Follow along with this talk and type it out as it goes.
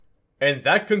And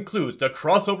that concludes the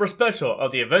crossover special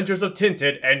of the Adventures of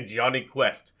Tintin and Jonny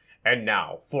Quest. And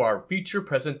now, for our feature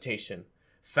presentation.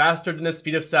 Faster than the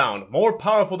speed of sound, more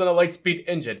powerful than a light-speed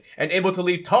engine, and able to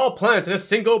leave tall planets in a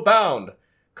single bound.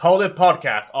 Call It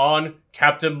Podcast on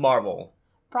Captain Marvel.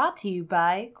 Brought to you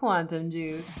by Quantum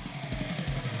Juice.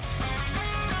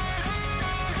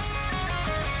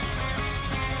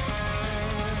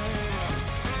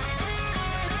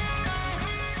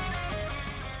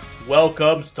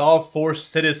 Welcome, Star Force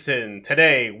citizen.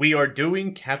 Today, we are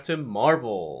doing Captain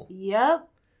Marvel. Yep.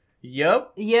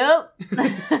 Yup. Yep.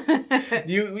 Can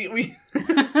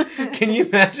you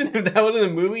imagine if that was in a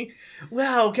movie?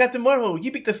 Wow, Captain Marvel,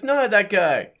 you beat the snot out of that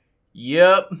guy.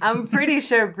 Yep. I'm pretty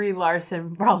sure Brie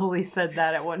Larson probably said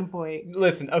that at one point.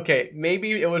 Listen, okay,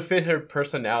 maybe it would fit her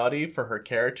personality for her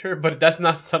character, but that's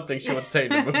not something she would say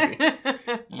in the movie.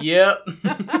 Yep.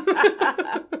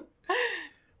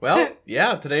 Well,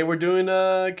 yeah, today we're doing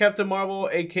Captain Marvel,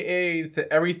 aka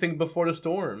Everything Before the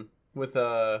Storm, with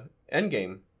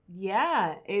Endgame.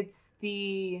 Yeah, it's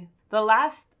the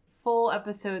last full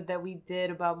episode that we did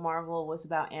about Marvel was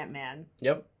about Ant-Man.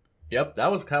 Yep,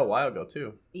 that was kind of a while ago,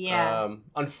 too. Yeah.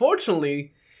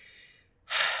 Unfortunately...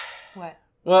 What?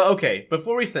 Well, okay,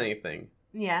 before we say anything...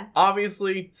 Yeah.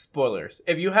 Obviously, spoilers.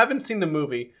 If you haven't seen the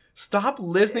movie... Stop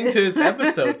listening to this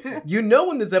episode. You know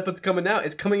when this episode's coming out.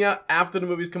 It's coming out after the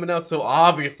movie's coming out, so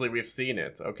obviously we've seen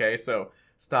it, okay? So,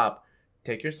 stop.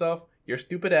 Take yourself, your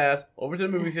stupid ass, over to the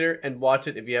movie theater and watch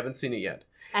it if you haven't seen it yet.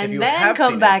 And then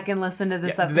come back and listen to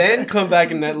this episode. Then come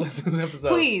back and listen to this episode.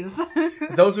 Please.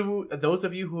 Those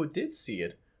of you who did see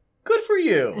it, good for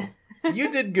you.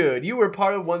 You did good. You were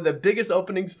part of one of the biggest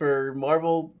openings for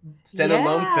Marvel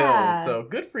standalone films, so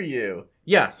good for you.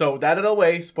 Yeah, so that out of the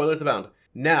way, spoilers abound.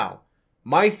 Now,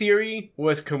 my theory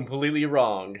was completely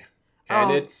wrong,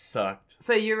 and it sucked.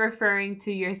 So you're referring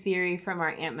to your theory from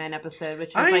our Ant-Man episode,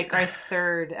 which was like our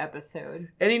third episode.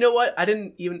 And you know what? I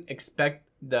didn't even expect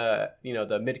the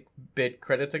mid-bit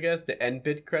credits, I guess, the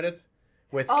end-bit credits,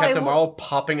 with Captain Marvel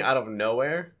popping out of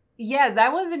nowhere. Yeah,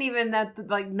 that wasn't even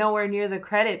nowhere near the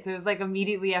credits. It was like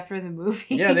immediately after the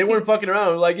movie. Yeah, they weren't fucking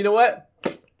around. Like, you know what?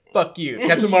 Fuck you.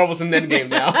 Captain Marvel's in Endgame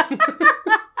now.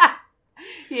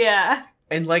 Yeah.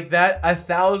 And like that,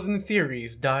 1,000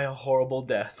 theories die a horrible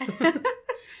death.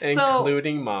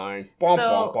 Including mine.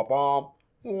 Wow.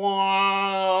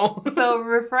 So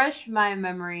refresh my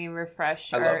memory and I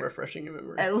love refreshing your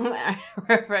memory.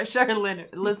 Refresh our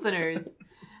listeners'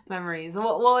 memories.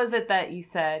 What was it that you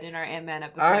said in our Ant-Man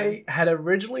episode? I had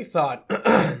originally thought...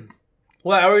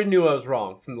 Well, I already knew I was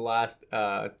wrong from the last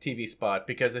TV spot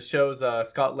because it shows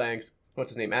Scott Lang's...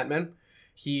 What's his name? Ant-Man?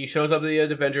 He shows up at the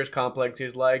Avengers complex.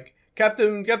 He's like...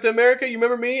 Captain America, you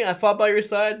remember me? I fought by your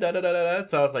side. Da da da da.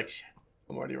 So I was like, shit,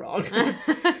 I'm already wrong.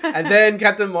 And then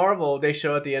Captain Marvel, they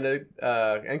show at the end of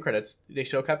end credits, they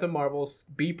show Captain Marvel's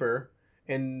beeper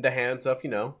in the hands of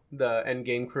the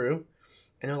Endgame crew,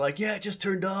 and they're like, yeah, it just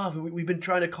turned off. We've been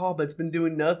trying to call, but it's been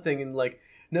doing nothing, and like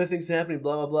nothing's happening.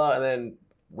 Blah blah blah. And then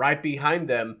right behind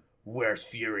them, where's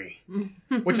Fury?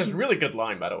 Which is a really good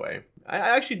line, by the way. I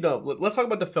actually don't. Let's talk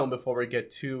about the film before we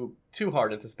get too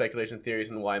hard into speculation theories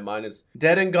and why mine is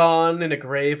dead and gone in a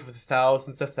grave with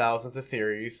thousands of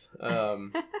theories.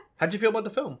 How'd you feel about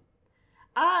the film?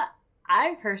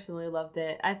 I personally loved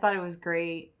it. I thought it was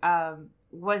great.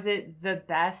 Was it the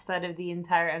best out of the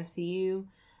entire MCU?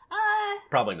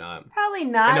 Probably not.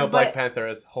 I know Black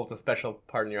Panther holds a special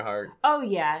part in your heart. Oh,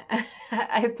 yeah.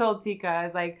 I told Tika, I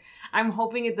was like, I'm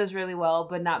hoping it does really well,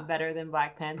 but not better than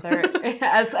Black Panther.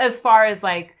 as far as,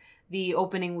 like, the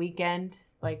opening weekend,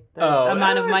 like, the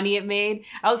amount of money it made.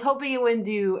 I was hoping it wouldn't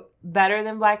do better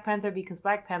than Black Panther because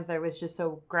Black Panther was just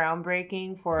so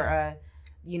groundbreaking for a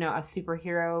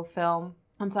superhero film.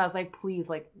 And so I was like, please,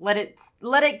 like, let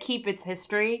it keep its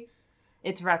history,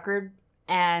 its record.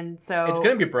 And so it's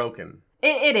going to be broken.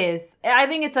 It is. I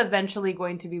think it's eventually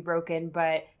going to be broken,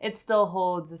 but it still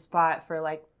holds a spot for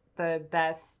like the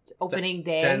best opening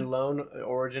day. Standalone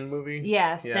origin movie?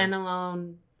 Yeah,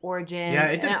 standalone origin. Yeah,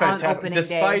 it did fantastic.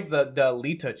 Despite the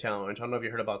Alita challenge. I don't know if you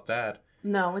heard about that.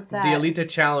 No, what's that? The Alita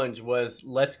challenge was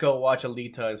let's go watch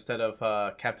Alita instead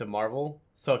of Captain Marvel.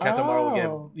 So Captain Marvel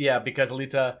will get... Yeah, because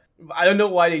Alita... I don't know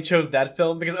why they chose that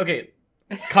film. Because, okay,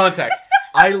 context.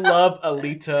 I love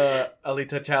Alita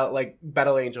like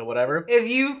Battle Angel, whatever. If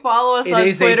you follow us on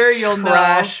Twitter, you'll know. It is a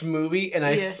trash movie, and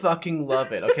I fucking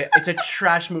love it, okay? It's a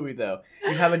trash movie, though.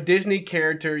 You have a Disney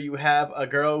character, you have a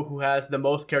girl who has the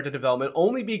most character development,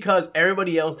 only because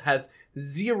everybody else has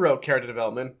zero character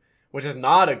development, which is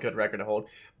not a good record to hold.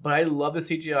 But I love the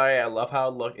CGI, I love how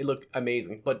it looked. It looked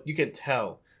amazing, but you can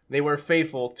tell they were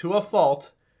faithful to a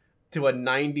fault to a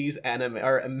 90s anime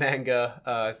or a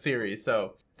manga series.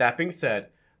 So that being said,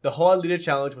 the whole Alita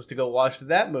challenge was to go watch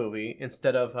that movie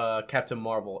instead of Captain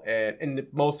Marvel, and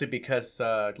mostly because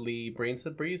Brie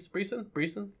Larson.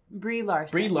 Brie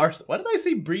Larson. Why did I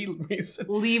say Brie Larson?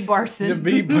 Lee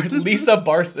Barson. Lisa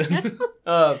Barson.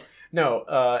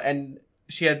 And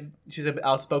she's an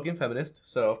outspoken feminist,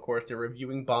 so of course they're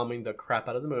reviewing bombing the crap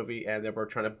out of the movie, and they were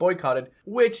trying to boycott it,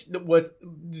 which was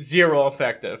zero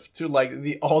effective to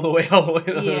all the way on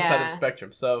the other side of the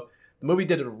spectrum. So the movie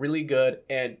did it really good,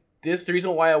 and this the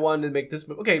reason why I wanted to make this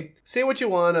movie. Okay, say what you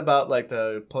want about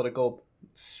the political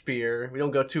sphere. We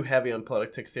don't go too heavy on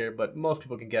politics here, but most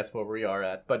people can guess where we are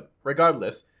at. But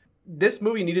regardless, this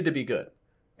movie needed to be good,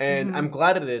 and I'm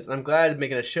glad it is. And I'm glad it's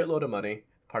making a shitload of money.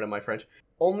 Pardon my French.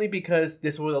 Only because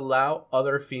this would allow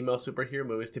other female superhero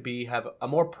movies to have a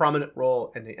more prominent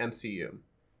role in the MCU.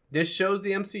 This shows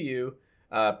the MCU,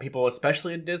 people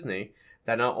especially at Disney,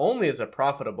 that not only is it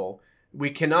profitable, we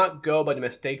cannot go by the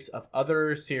mistakes of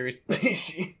other series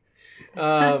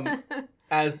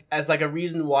as a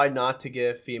reason why not to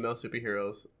give female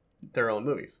superheroes their own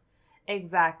movies.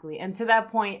 Exactly. And to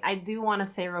that point, I do want to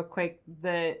say real quick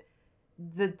the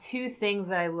two things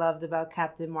that I loved about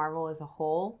Captain Marvel as a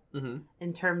whole,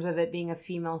 in terms of it being a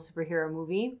female superhero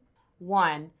movie.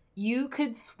 One, you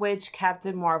could switch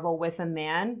Captain Marvel with a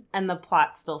man and the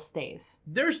plot still stays.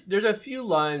 There's a few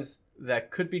lines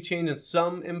that could be changed in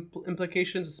some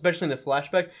implications, especially in the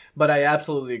flashback, but I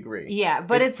absolutely agree. Yeah,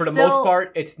 but it's for the most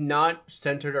part, it's not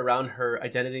centered around her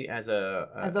identity as a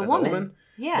woman.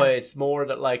 Yeah. But it's more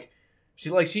that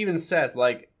she even says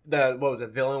the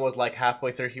villain was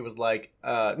halfway through, he was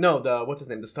what's his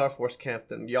name, the Star Force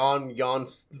captain, Jan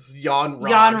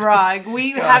Rog.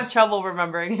 We have trouble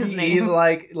remembering his name. He's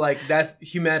like that's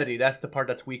humanity, that's the part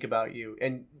that's weak about you.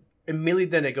 And immediately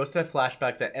then it goes to the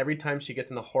flashbacks that every time she gets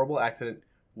in a horrible accident,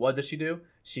 what does she do?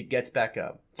 She gets back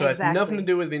up. So It has nothing to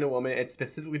do with being a woman. It's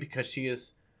specifically because she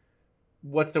is,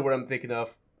 what's the word I'm thinking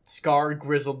of, scarred,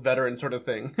 grizzled veteran sort of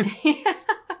thing. Yeah.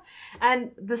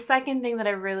 And the second thing that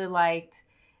I really liked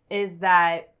is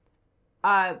that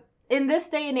in this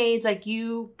day and age,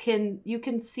 you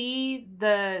can see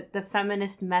the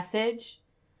feminist message.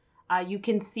 You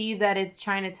can see that it's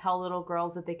trying to tell little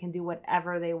girls that they can do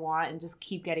whatever they want and just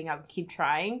keep getting up and keep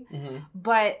trying.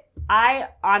 But I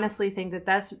honestly think that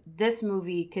this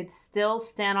movie could still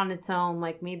stand on its own,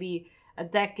 maybe a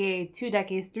decade, 2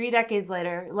 decades, 3 decades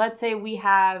later. Let's say we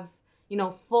have,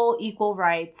 full equal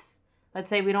rights. Let's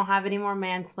say we don't have any more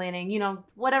mansplaining,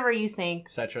 whatever you think.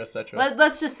 Et cetera, et cetera.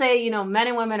 Let's just say, men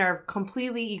and women are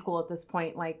completely equal at this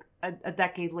point, a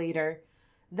decade later.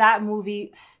 That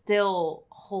movie still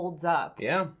holds up.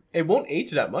 Yeah. It won't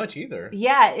age that much either.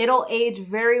 Yeah, it'll age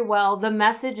very well. The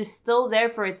message is still there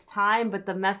for its time, but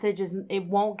the message it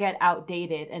won't get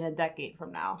outdated in a decade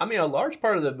from now. I mean, a large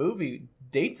part of the movie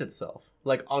dates itself,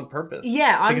 on purpose.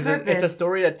 Yeah, on purpose. Because it's a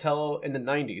story that tell in the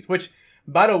 90s, which,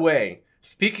 by the way,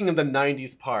 speaking of the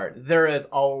 90s part, there is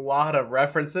a lot of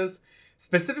references.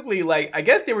 Specifically, I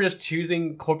guess they were just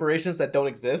choosing corporations that don't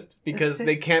exist because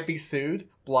they can't be sued.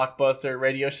 Blockbuster,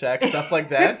 Radio Shack, stuff like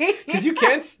that. Because you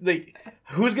can't,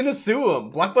 who's going to sue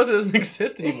them? Blockbuster doesn't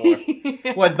exist anymore.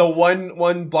 Yeah. What, the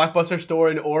one Blockbuster store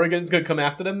in Oregon is going to come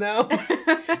after them now?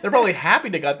 They're probably happy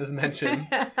they got this mention.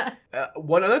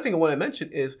 One other thing I want to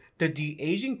mention is the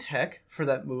de-aging tech for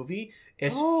that movie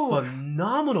is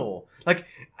phenomenal.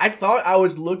 I thought I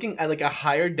was looking at a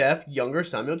higher def, younger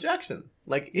Samuel Jackson.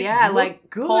 Good.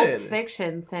 Pulp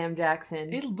Fiction Sam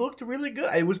Jackson. It looked really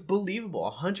good. It was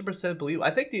believable, 100% believable.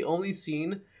 I think the only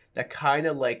scene that kind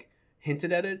of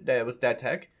hinted at it, that it was that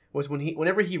tech, was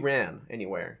whenever he ran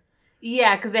anywhere.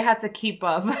 Yeah, because they had to keep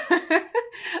up.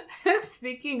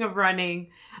 Speaking of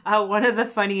running, one of the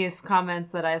funniest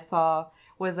comments that I saw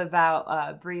was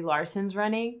about Brie Larson's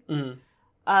running.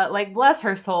 Mm-hmm. Bless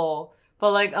her soul.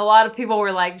 But a lot of people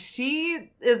were she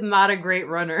is not a great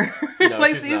runner.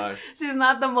 No, she's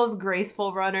not the most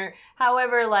graceful runner.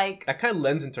 However, that kind of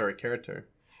lends into her character.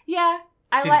 Yeah.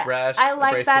 She's brash. I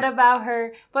like that about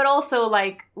her. But also,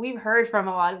 we've heard from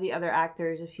a lot of the other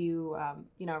actors, if you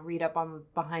read up on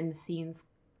behind the scenes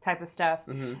type of stuff,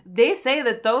 they say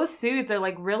that those suits are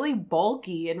really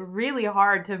bulky and really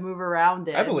hard to move around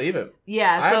in. I believe it.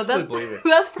 Yeah, I believe it.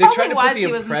 That's probably they try to why put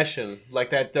the impression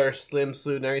that they're slim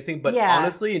suit and everything, but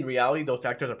honestly, in reality, those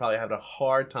actors are probably having a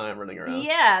hard time running around.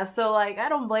 Yeah, so I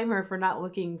don't blame her for not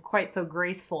looking quite so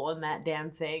graceful in that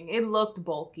damn thing. It looked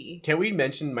bulky. Can we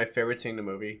mention my favorite scene in the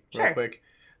movie real quick?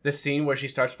 The scene where she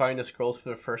starts fighting the Skrulls for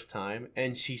the first time,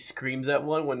 and she screams at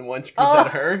one when one screams at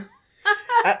her.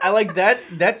 I like that.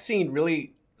 That scene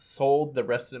really sold the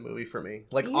rest of the movie for me.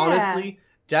 Honestly,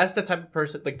 That's the type of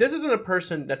person, like, this isn't a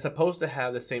person that's supposed to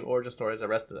have the same origin story as the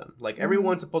rest of them. Like,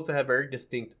 everyone's supposed to have very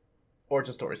distinct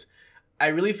origin stories. I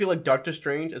really feel like Doctor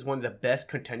Strange is one of the best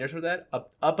contenders for that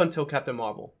up until Captain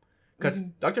Marvel. Because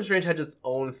Doctor Strange had his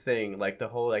own thing, like the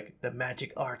whole, like, the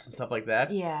magic arts and stuff like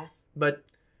that. Yeah. But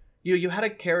you had a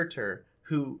character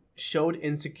who showed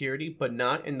insecurity, but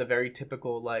not in the very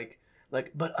typical, like,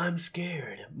 but I'm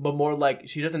scared. But more like,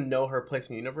 she doesn't know her place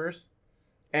in the universe.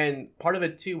 And part of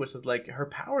it, too, was just, like, her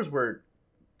powers were,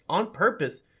 on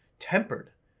purpose, tempered.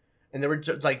 And they were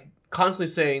just, like,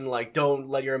 constantly saying, like, don't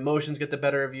let your emotions get the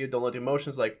better of you. Don't let the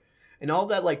emotions, like... And all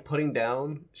that, like, putting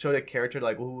down showed a character,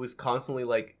 like, who was constantly,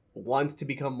 like, wants to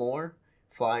become more.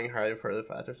 Flying higher, further,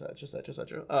 faster,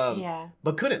 etc. Yeah.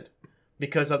 But couldn't.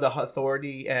 Because of the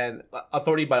authority, and...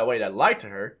 authority, by the way, that lied to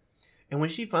her. And when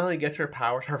she finally gets her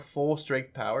powers, her full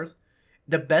strength powers,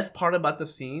 the best part about the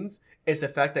scenes is the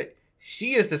fact that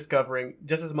she is discovering,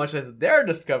 just as much as they're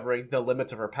discovering, the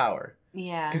limits of her power.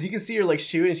 Yeah. Because you can see her, like,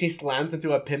 shoot, and she slams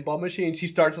into a pinball machine, and she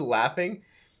starts laughing.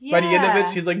 Yeah. By the end of it,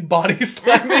 she's, like, body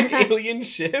slamming alien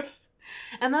ships.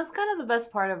 And that's kind of the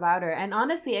best part about her. And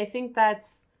honestly, I think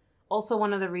that's also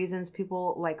one of the reasons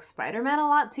people like Spider-Man a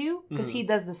lot, too. Because he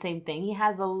does the same thing. He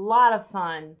has a lot of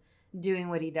fun doing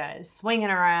what he does. Swinging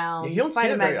around, you don't see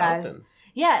it very often.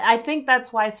 Yeah, I think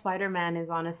that's why Spider-Man is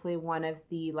honestly one of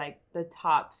the, like, the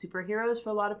top superheroes for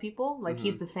a lot of people. Like,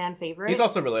 he's the fan favorite. He's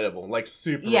also relatable. Like,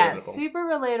 super relatable. Yeah, super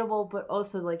relatable, but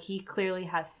also, like, he clearly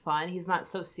has fun. He's not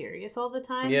so serious all the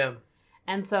time. Yeah.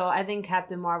 And so I think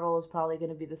Captain Marvel is probably going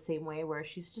to be the same way, where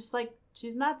she's just, like,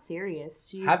 she's not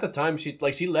serious. Half the time, she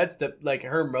lets the, like,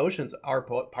 her emotions are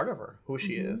part of her, who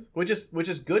she is. Which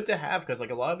is good to have, because, like,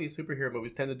 a lot of these superhero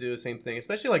movies tend to do the same thing,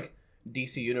 especially, like,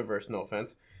 DC Universe, no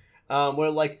offense. Where,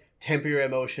 like, temper your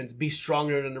emotions, be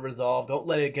stronger than the resolve, don't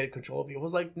let it get control of you. It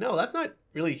was like, no, that's not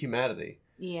really humanity.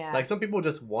 Yeah. Like, some people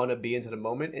just want to be into the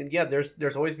moment. And yeah,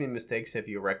 there's always been mistakes if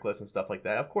you're reckless and stuff like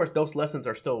that. Of course, those lessons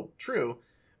are still true.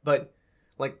 But,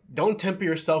 like, don't temper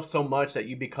yourself so much that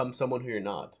you become someone who you're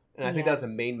not. And I think that's the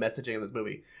main messaging of this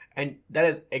movie. And that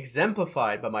is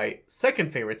exemplified by my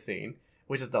second favorite scene,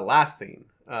 which is the last scene.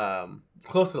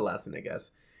 Close to the last scene, I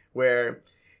guess. Where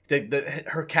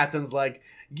her captain's like...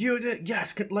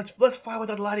 let's fight with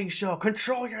that lighting show.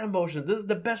 Control your emotions. This is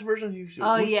the best version of you.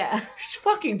 Oh, yeah. She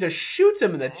fucking just shoots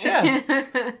him in the chest.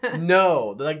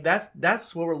 No, like,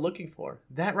 that's what we're looking for.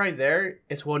 That right there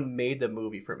is what made the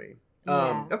movie for me.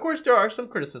 Of course, there are some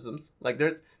criticisms. Like,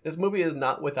 this movie is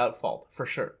not without fault, for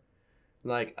sure.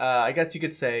 Like, I guess you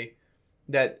could say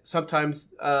that sometimes,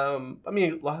 I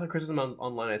mean, a lot of the criticism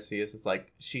online I see is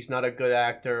like, she's not a good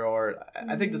actor, or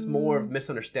I think that's more of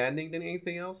misunderstanding than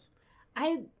anything else.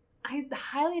 I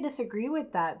highly disagree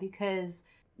with that, because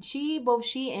both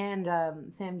she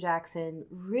and Sam Jackson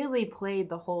really played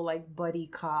the whole, like, buddy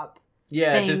cop thing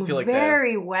I did feel like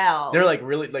very well. They're, like,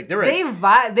 really, like, they were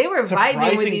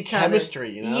vibing with each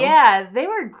chemistry, other. You know? Yeah, they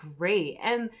were great.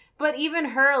 But even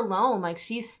her alone, like,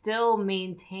 she still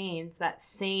maintains that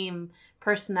same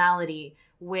personality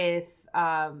with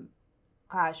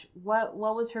gosh, what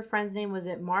was her friend's name? Was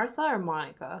it Martha or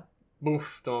Monica?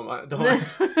 Oof, don't.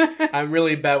 I'm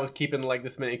really bad with keeping, like,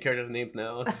 this many characters' names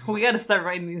now. We got to start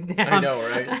writing these down. I know,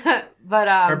 right? But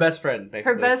her best friend,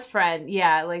 basically. Her best friend,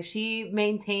 yeah. Like, she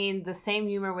maintained the same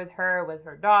humor with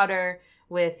her daughter,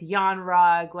 with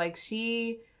Yon-Rogg. Like,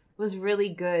 she was really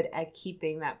good at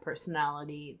keeping that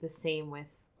personality the same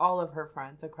with all of her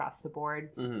friends across the board.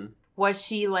 Mm-hmm. Was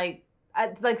she, like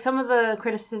some of the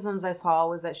criticisms I saw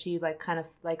was that she, like, kind of,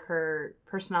 like, her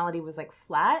personality was, like,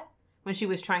 flat when she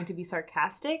was trying to be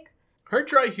sarcastic. Her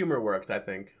dry humor worked, I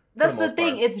think. That's the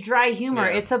thing. Part. It's dry humor.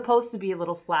 Yeah. It's supposed to be a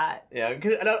little flat. Yeah,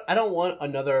 because I don't want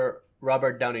another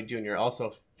Robert Downey Jr.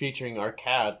 also featuring our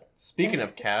cat. Speaking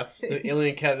of cats, the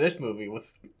alien cat in this movie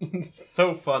was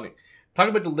so funny. Talk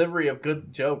about delivery of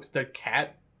good jokes. The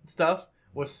cat stuff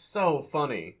was so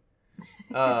funny.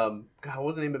 God, what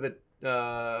was the name of it?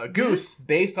 Goose,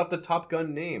 based off the Top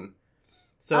Gun name.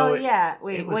 So yeah.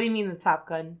 Wait, what do you mean the Top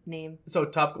Gun name? So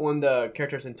one of the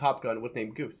characters in Top Gun was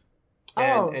named Goose.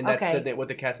 And that's what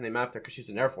the cat's named after, because she's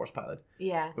an Air Force pilot.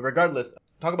 Yeah. But regardless,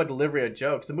 talk about delivery of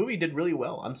jokes. The movie did really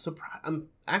well. I'm surprised. I'm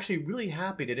actually really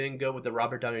happy they didn't go with the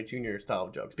Robert Downey Jr. style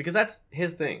of jokes, because that's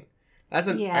his thing. That's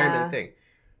an Iron Man thing.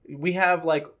 We have,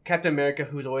 like, Captain America,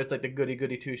 who's always, like, the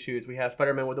goody-goody two-shoes. We have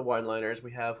Spider-Man with the one-liners.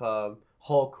 We have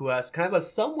Hulk, who has kind of a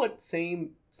somewhat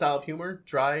same style of humor,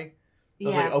 dry. I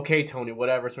was like, okay, Tony,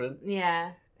 whatever, sort of.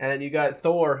 Yeah. And then you got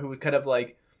Thor, who's kind of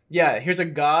like, yeah, here's a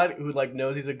god who, like,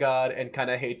 knows he's a god and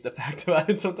kind of hates the fact about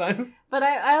it sometimes. But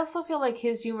I also feel like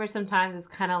his humor sometimes is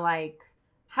kind of like,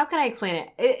 how can I explain it?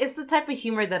 It's the type of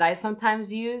humor that I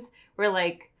sometimes use where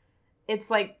like it's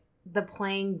like the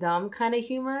playing dumb kind of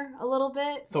humor a little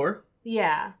bit. Thor?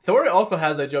 Yeah. Thor also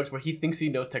has the jokes where he thinks he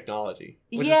knows technology.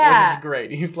 Which is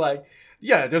great. He's like,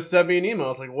 yeah, just send me an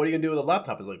email. It's like, what are you going to do with a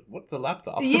laptop? It's like, what's a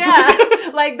laptop? Yeah.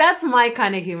 Like, that's my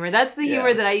kind of humor. That's the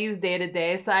humor that I use day to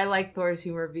day. So I like Thor's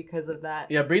humor because of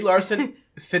that. Yeah, Brie Larson,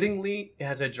 fittingly,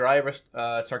 has a dry,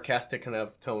 sarcastic kind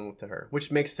of tone to her,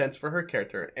 which makes sense for her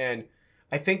character. And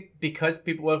I think because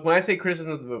people, when I say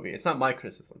criticism of the movie, it's not my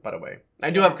criticism, by the way. I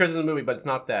do have criticism of the movie, but it's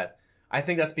not that. I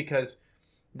think that's because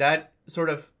that sort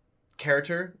of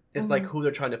character is like who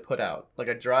they're trying to put out. Like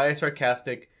a dry,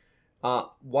 sarcastic,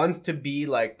 wants to be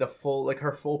like the full, like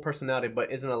her full personality,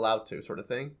 but isn't allowed to, sort of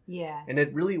thing. Yeah. And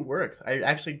it really works. I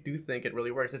actually do think it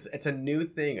really works. It's a new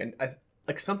thing, and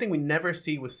like something we never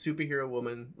see with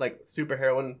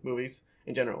superheroine movies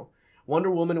in general.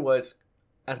 Wonder Woman was,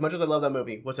 as much as I love that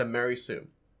movie, was a Mary Sue.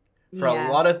 For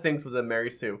a lot of things was a Mary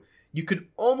Sue. You could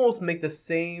almost make the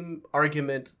same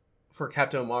argument for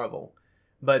Captain Marvel.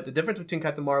 But the difference between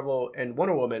Captain Marvel and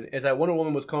Wonder Woman is that Wonder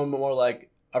Woman was kind of more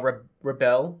like a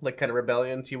rebel, like kind of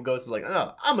rebellion. She goes like,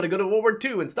 oh, I'm going to go to World War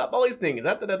II and stop all these things.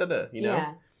 You know?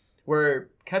 Yeah. Where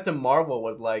Captain Marvel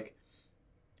was like,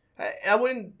 I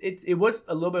wouldn't, it was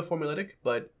a little bit formulaic,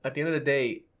 but at the end of the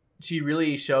day, she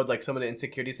really showed like some of the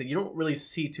insecurities that you don't really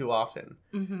see too often.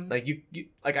 Mm-hmm. Like you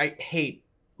like I hate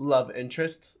love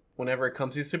interests whenever it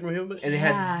comes to superhuman, and they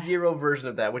had zero version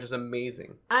of that, which is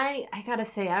amazing. I gotta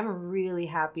say, I'm really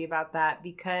happy about that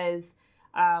because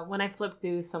when I flip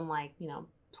through some like, you know,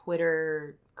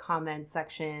 Twitter comment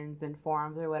sections and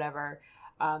forums or whatever,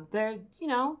 they're, you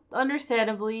know,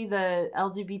 understandably the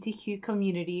LGBTQ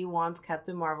community wants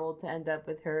Captain Marvel to end up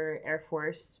with her Air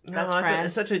Force best friend.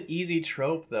 It's such an easy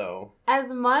trope, though.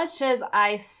 As much as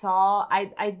I saw,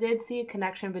 I did see a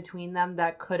connection between them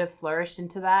that could have flourished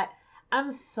into that.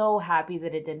 I'm so happy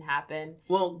that it didn't happen.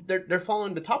 Well, they're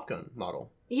following the Top Gun model.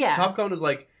 Yeah. Top Gun is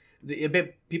like, a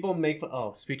bit, people make fun,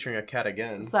 it's featuring a cat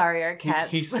again. Sorry, our cat.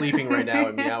 He's sleeping right now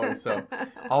and meowing, so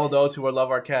all of those who love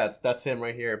our cats, that's him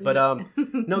right here. But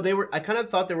no, I kind of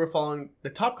thought they were following the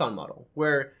Top Gun model,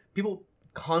 where people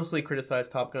constantly criticize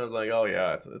Top Gun as like, oh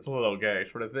yeah, it's a little gay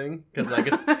sort of thing, because like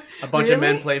it's a bunch of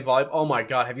men playing volleyball. Oh my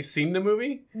god, have you seen the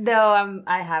movie? No,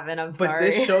 I haven't. I'm sorry. But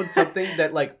this showed something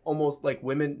that like almost like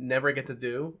women never get to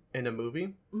do in a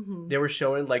movie. Mm-hmm. They were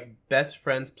showing like best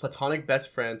friends, platonic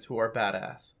best friends who are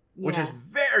badass, which is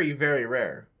very, very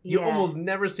rare. You almost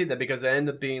never see that because they end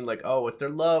up being like, oh, it's their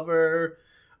lover,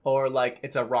 or like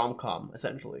it's a rom-com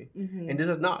essentially. Mm-hmm. And this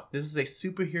is not. This is a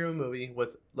superhero movie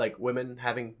with like women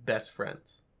having best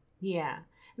friends. Yeah.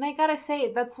 And I gotta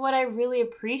say, that's what I really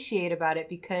appreciate about it,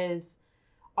 because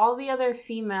all the other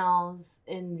females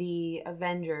in the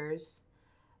Avengers,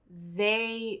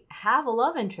 they have a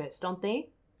love interest, don't they?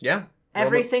 Yeah.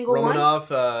 Every single one?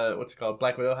 Romanoff, what's it called?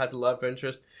 Black Widow has a love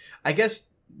interest. I guess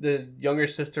the younger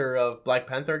sister of Black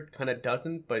Panther kind of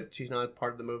doesn't, but she's not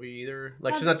part of the movie either.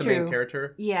 Like, she's not the main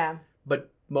character. Yeah.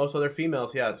 But most other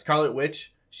females, Scarlet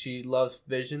Witch, she loves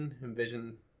Vision, and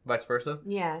Vision vice versa.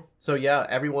 Yeah. So, yeah,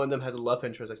 every one of them has a love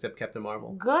interest except Captain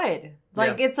Marvel. Good.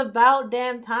 Like, it's about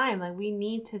damn time. Like, we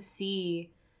need to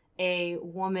see a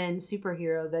woman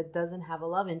superhero that doesn't have a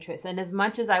love interest. And as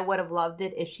much as I would have loved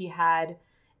it if she had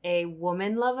a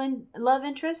woman love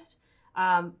interest,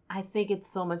 I think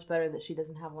it's so much better that she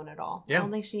doesn't have one at all. Yeah. I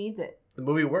don't think she needs it. The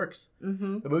movie works.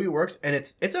 Mm-hmm. The movie works, and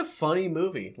it's a funny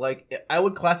movie. Like, I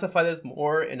would classify this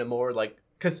more in a more, like...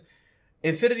 Because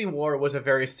Infinity War was a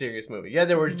very serious movie. Yeah,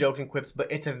 there were joke and quips, but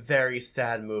it's a very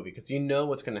sad movie, because you know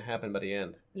what's going to happen by the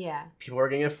end. Yeah. People are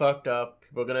going to get fucked up,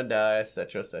 people are going to die,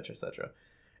 etc., etc., etc.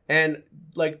 And,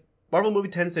 like, Marvel movie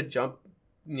tends to jump,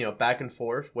 you know, back and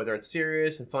forth, whether it's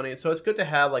serious and funny. So it's good to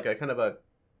have, like, a kind of a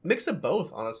mix of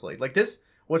both, honestly. Like, this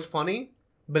was funny,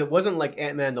 but it wasn't like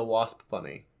Ant-Man and the Wasp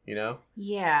funny, you know?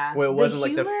 Yeah. Where it wasn't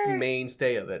like the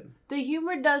mainstay of it. The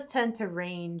humor does tend to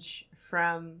range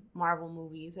from Marvel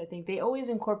movies. I think they always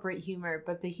incorporate humor,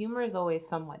 but the humor is always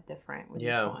somewhat different with each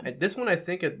one. And this one, I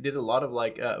think it did a lot of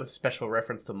like special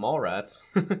reference to Mallrats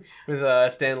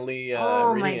with Stan Lee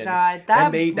oh reading my god,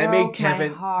 that made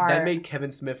Kevin, my heart. That made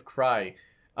Kevin Smith cry.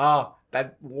 Oh,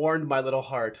 that warmed my little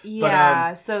heart.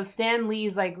 Yeah, but, so Stan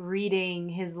Lee's like reading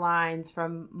his lines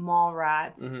from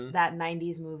Mallrats, that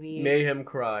 90s movie. Made him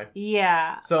cry.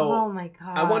 Yeah. So, oh my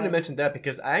god. I wanted to mention that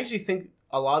because I actually think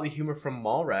a lot of the humor from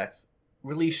Mallrats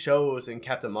really shows in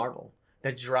Captain Marvel.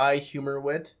 The dry humor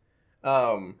wit.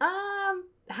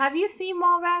 Have you seen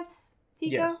Mallrats,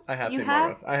 Tico? Yes, I have seen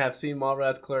Mallrats. I have seen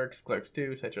Mallrats, Clerks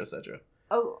 2, etc., etc.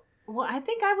 Oh, well, I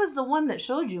think I was the one that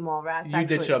showed you Mallrats, actually. You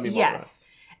did show me Mallrats. Yes.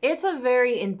 It's a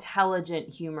very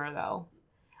intelligent humor, though.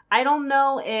 I don't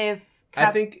know if...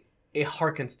 I think it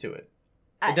harkens to it.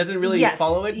 It doesn't really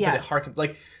follow it, but it harkens.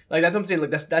 Like that's what I'm saying. Like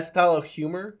that style of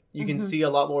humor, you can see a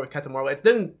lot more with Captain Marvel. It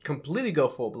didn't completely go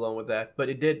full blown with that, but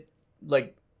it did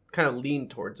like kind of lean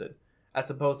towards it, as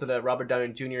opposed to the Robert Downey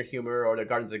Jr. humor or the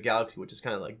Guardians of the Galaxy, which is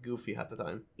kind of like goofy half the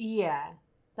time. Yeah,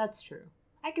 that's true.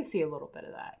 I can see a little bit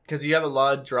of that. Because you have a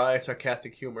lot of dry,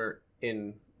 sarcastic humor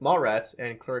in Mallrats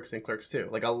and Clerks 2.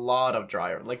 Like a lot of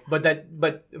dry. Like,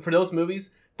 but for those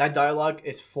movies, that dialogue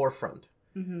is forefront.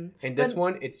 Mm-hmm. In this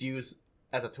one, it's used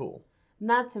as a tool.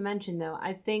 Not to mention, though,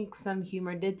 I think some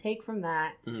humor did take from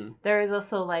that. Mm-hmm. There is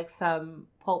also like some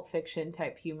Pulp Fiction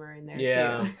type humor in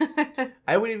there too.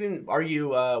 I would even argue,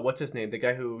 what's his name? The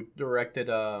guy who directed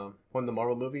one of the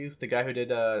Marvel movies. The guy who did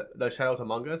The Shadows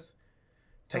Among Us.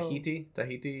 Tahiti,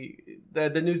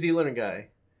 the New Zealander guy.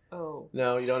 Oh.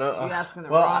 No, you don't know? You're asking the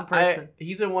wrong person.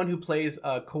 He's the one who plays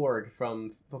Korg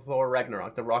from Thor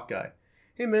Ragnarok, the rock guy.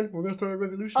 Hey man, we're gonna start a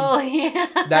revolution. Oh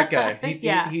yeah. That guy.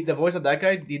 He the voice of that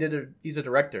guy, he's a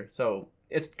director. So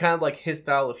it's kind of like his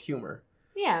style of humor.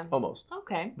 Yeah. Almost.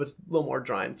 Okay. But it's a little more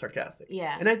dry and sarcastic.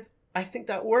 Yeah. And I think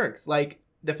that works. Like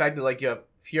the fact that like you have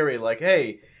Fury, like,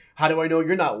 hey, how do I know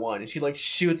you're not one? And she like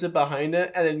shoots it behind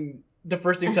it, and then the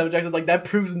first thing Samuel Jackson like that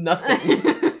proves nothing.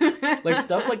 Like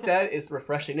stuff like that is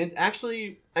refreshing. And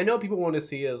actually, I know people want to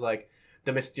see it as like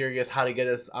the mysterious how to get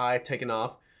his eye taken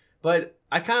off, but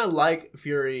I kind of like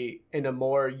Fury in a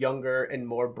more younger and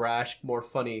more brash, more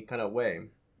funny kind of way.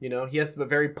 You know, he has a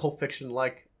very Pulp Fiction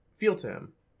like feel to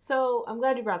him. So I'm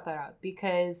glad you brought that up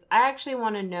because I actually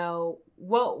want to know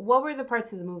what were the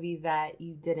parts of the movie that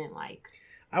you didn't like.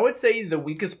 I would say the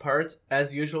weakest parts,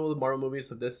 as usual, the Marvel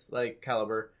movies of this like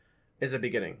caliber, is the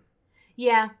beginning.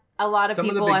 Yeah, a lot of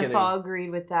people I saw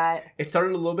agreed with that. It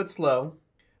started a little bit slow,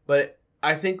 but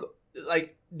I think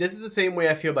like this is the same way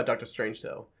I feel about Doctor Strange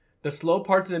though. The slow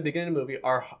parts in the beginning of the movie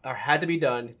are had to be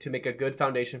done to make a good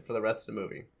foundation for the rest of the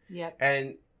movie. Yep.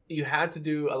 And you had to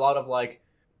do a lot of like,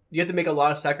 you have to make a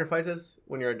lot of sacrifices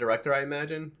when you're a director, I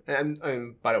imagine.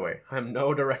 And by the way, I'm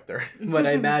no director, but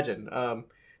I imagine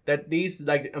that these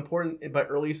like important but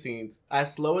early scenes,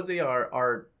 as slow as they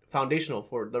are foundational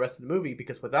for the rest of the movie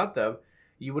because without them,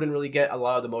 you wouldn't really get a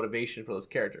lot of the motivation for those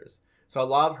characters. So a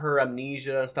lot of her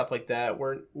amnesia and stuff like that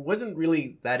wasn't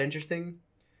really that interesting.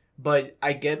 But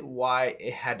I get why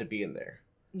it had to be in there.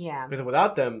 Yeah. Because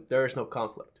without them, there is no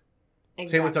conflict.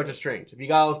 Exactly. Same with Doctor Strange. If you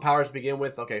got all those powers to begin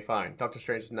with, okay, fine. Doctor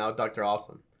Strange is now Dr.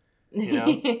 Awesome. You know?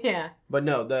 Yeah. But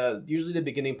no, usually the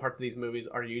beginning parts of these movies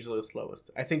are usually the slowest.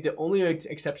 I think the only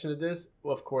exception to this,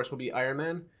 well, of course, will be Iron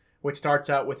Man, which starts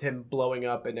out with him blowing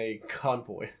up in a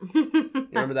convoy. You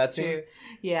remember that scene? True.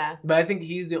 Yeah. But I think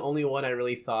he's the only one I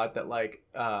really thought that like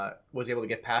was able to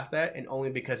get past that, and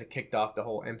only because it kicked off the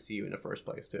whole MCU in the first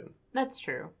place too. That's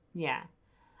true. Yeah.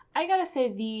 I gotta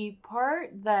say the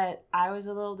part that I was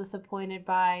a little disappointed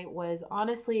by was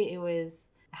honestly it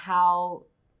was how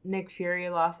Nick Fury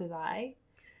lost his eye.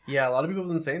 Yeah, a lot of people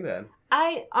have been saying that.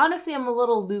 I honestly am a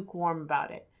little lukewarm about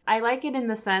it. I like it in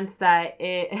the sense that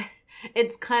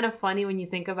it's kind of funny when you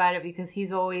think about it because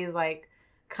he's always like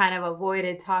kind of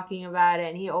avoided talking about it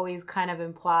and he always kind of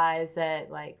implies that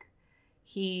like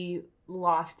he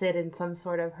lost it in some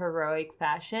sort of heroic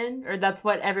fashion, or that's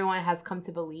what everyone has come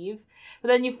to believe. But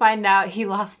then you find out he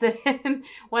lost it in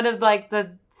one of like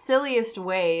the silliest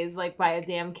ways, like by a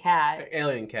damn cat.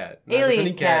 Alien cat.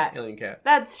 Alien cat. Alien cat.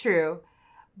 That's true.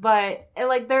 But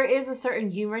like there is a certain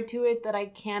humor to it that I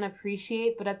can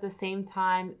appreciate, but at the same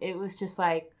time it was just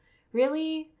like,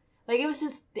 really? Like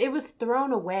it was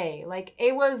thrown away. Like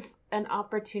it was an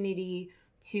opportunity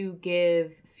to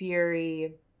give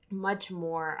Fury much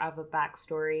more of a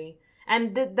backstory.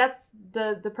 And that's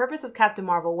the purpose of Captain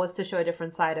Marvel was to show a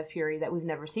different side of Fury that we've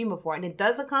never seen before. And it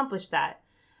does accomplish that.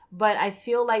 But I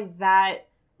feel like that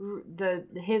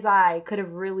his eye could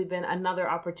have really been another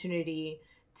opportunity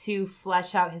to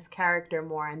flesh out his character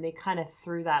more, and they kind of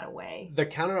threw that away. The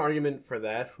counter argument for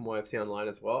that, from what I've seen online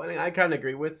as well, and I kind of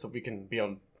agree with, so we can be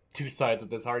on two sides of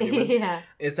this argument, yeah,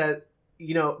 is that,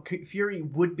 you know, Fury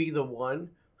would be the one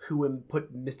who would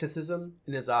put mysticism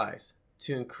in his eyes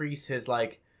to increase his,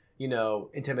 like, you know,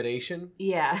 intimidation.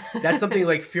 Yeah. That's something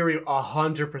like Fury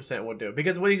 100% would do.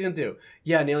 Because what he's going to do?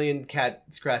 Yeah, an alien cat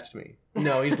scratched me.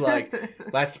 No, he's like,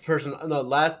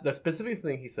 the specific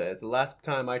thing he says, the last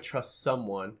time I trust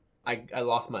someone, I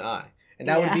lost my eye. And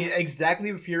that would be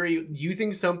exactly Fury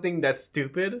using something that's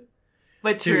stupid.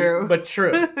 But true.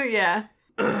 Yeah.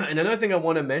 And another thing I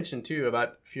want to mention, too,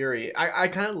 about Fury, I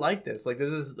kind of like this. Like,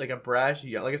 this is like a brash,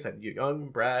 like I said, young,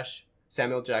 brash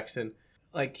Samuel Jackson.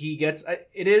 like he gets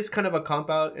it is kind of a comp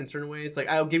out in certain ways. Like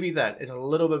I'll give you that. It's a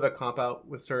little bit of a comp out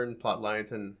with certain plot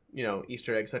lines and, you know,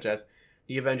 Easter eggs such as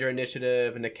the Avenger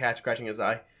Initiative and the cat scratching his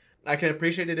eye. I can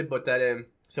appreciate it to put that in.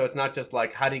 So it's not just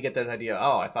like, how do you get that idea?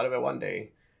 Oh, I thought of it one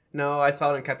day. No, I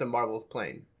saw it in Captain Marvel's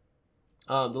plane.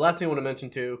 The last thing I want to mention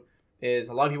too is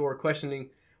a lot of people were questioning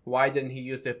why didn't he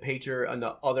use the pager on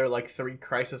the other like 3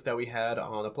 crises that we had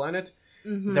on the planet.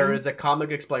 Mm-hmm. There is a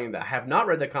comic explaining that. I have not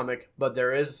read the comic, but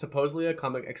there is supposedly a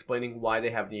comic explaining why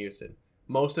they haven't used it.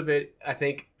 Most of it, I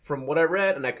think, from what I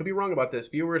read, and I could be wrong about this,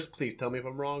 viewers, please tell me if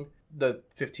I'm wrong, the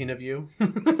 15 of you.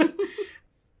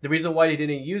 The reason why they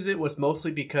didn't use it was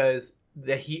mostly because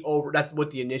that's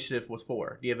what the initiative was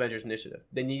for, the Avengers Initiative.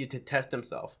 They needed to test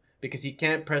himself, because he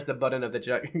can't press the button of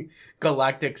the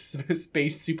galactic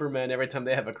space Superman every time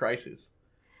they have a crisis.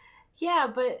 Yeah,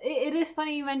 but it is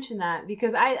funny you mentioned that,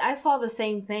 because I saw the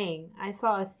same thing. I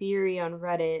saw a theory on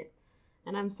Reddit,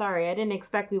 and I'm sorry, I didn't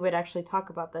expect we would actually talk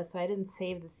about this, so I didn't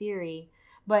save the theory.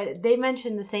 But they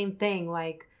mentioned the same thing,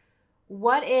 like,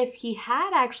 what if he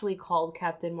had actually called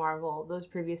Captain Marvel those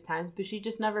previous times, but she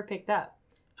just never picked up?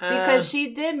 Because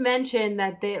she did mention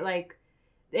that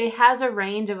it has a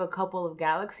range of a couple of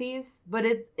galaxies, but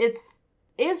it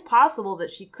is possible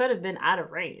that she could have been out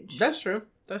of range. That's true.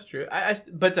 But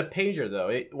it's a pager,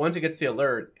 though. Once it gets the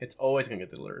alert, it's always going to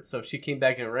get the alert. So if she came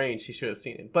back in range, she should have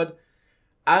seen it. But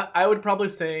I would probably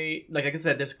say, like I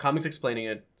said, there's comics explaining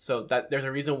it. So that there's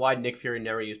a reason why Nick Fury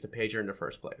never used the pager in the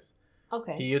first place.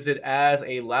 Okay. He used it as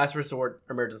a last resort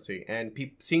emergency. And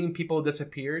seeing people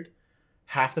disappeared,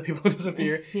 half the people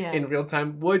disappear in real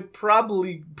time, would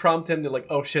probably prompt him to like,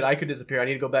 oh shit, I could disappear. I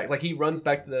need to go back. Like, he runs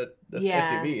back to the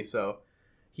SUV. So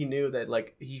he knew that,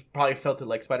 like, he probably felt it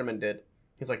like Spider-Man did.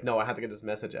 He's like, no, I have to get this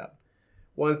message out.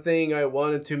 One thing I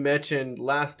wanted to mention,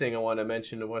 last thing I wanted to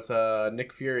mention was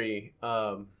Nick Fury.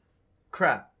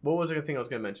 Crap. What was the thing I was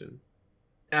going to mention?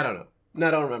 I don't know. No,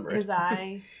 I don't remember. His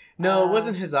eye? No, it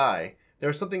wasn't his eye. There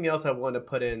was something else I wanted to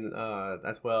put in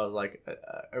as well, like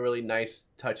a really nice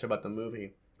touch about the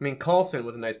movie. I mean, Coulson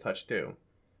was a nice touch too.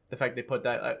 The fact they put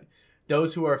that...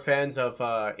 those who are fans of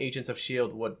Agents of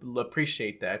S.H.I.E.L.D. would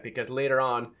appreciate that, because later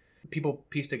on, people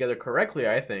piece together correctly,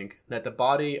 I think, that the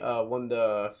body of one of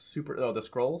the the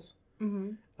Skrulls,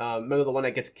 remember the one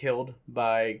that gets killed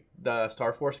by the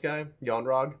Star Force guy,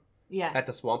 Yon-Rogg? Yeah. At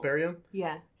the swamp area?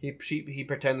 Yeah. He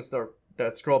pretends, the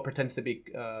Skrull pretends to be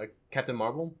Captain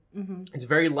Marvel. Mm-hmm. It's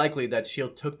very likely that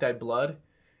S.H.I.E.L.D. took that blood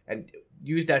and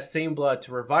used that same blood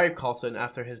to revive Coulson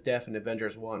after his death in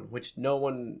Avengers 1, which no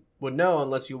one would know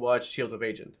unless you watch Shields of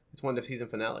Agent. It's one of the season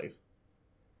finales.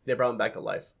 They brought him back to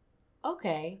life.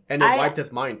 Okay. And it wiped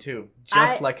his mind, too.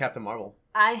 Just like Captain Marvel.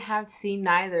 I have seen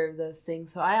neither of those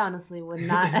things, so I honestly would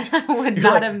not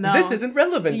have known. This isn't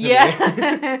relevant to me.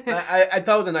 I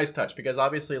thought it was a nice touch, because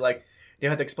obviously, like, they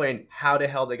had to explain how the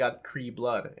hell they got Kree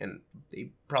blood, and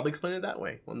they probably explained it that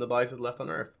way when the bodies was left on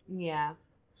Earth. Yeah.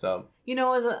 So. You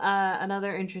know, it was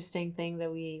another interesting thing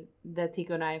that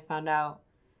Tico and I found out.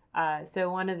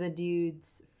 So one of the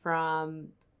dudes from,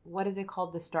 what is it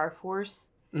called? The Star Force?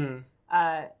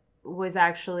 Mm-hmm. Was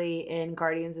actually in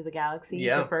Guardians of the Galaxy,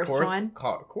 the first one.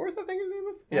 Korth, I think his name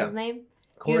is? His name?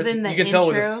 Korth, he was in the you can intro. tell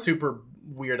with his super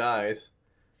weird eyes.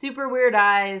 Super weird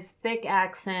eyes, thick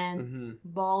accent,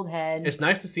 bald head. It's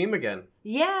nice to see him again.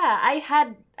 Yeah,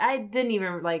 I didn't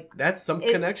even, like... That's some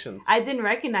connections. I didn't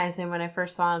recognize him when I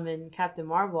first saw him in Captain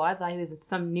Marvel. I thought he was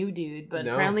some new dude, but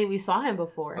apparently we saw him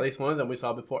before. At least one of them we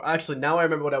saw before. Actually, now I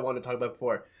remember what I wanted to talk about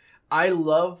before. I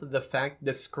love the fact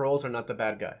that Skrulls are not the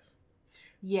bad guys.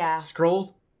 Yeah.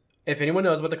 Skrulls, if anyone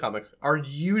knows about the comics, are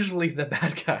usually the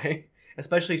bad guy,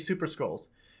 especially Super Skrulls.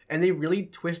 And they really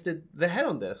twisted the head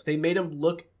on this. They made them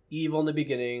look evil in the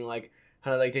beginning, like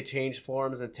how like they change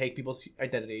forms and take people's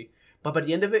identity. But by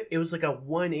the end of it, it was like a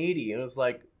 180. It was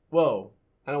like, whoa,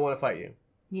 I don't want to fight you.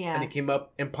 Yeah. And he came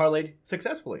up and parlayed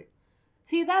successfully.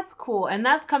 See, that's cool. And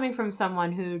that's coming from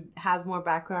someone who has more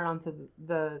background onto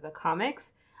the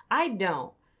comics. I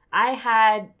don't. I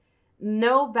had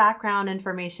no background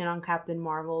information on Captain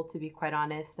Marvel, to be quite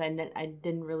honest. I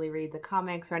didn't really read the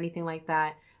comics or anything like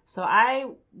that. So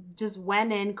I just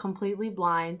went in completely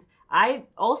blind. I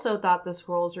also thought the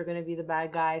Skrulls were going to be the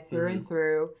bad guy through and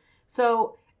through.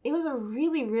 So it was a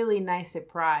really, really nice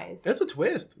surprise. It's a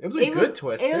twist. It was a good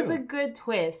twist, It was a good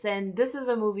twist. And this is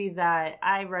a movie that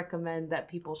I recommend that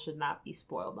people should not be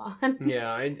spoiled on.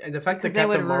 Yeah, and the fact that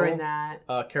Captain Marvel,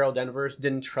 that. Carol Danvers,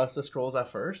 didn't trust the Skrulls at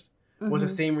first was the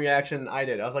same reaction I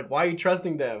did. I was like, why are you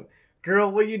trusting them?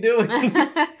 Girl, what are you doing?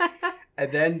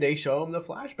 And then they show him the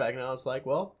flashback, and I was like,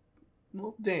 well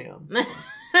damn.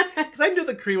 because I knew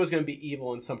the Kree was going to be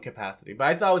evil in some capacity, but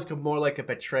I thought it was more like a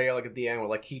betrayal, like at the end, where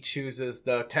like he chooses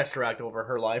the Tesseract over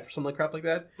her life or something like crap like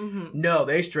that. Mm-hmm. No,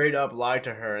 they straight up lied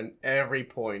to her in every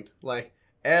point, like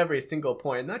every single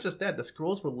point. And not just that, the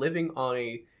Skrulls were living on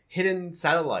a hidden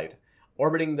satellite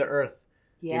orbiting the Earth.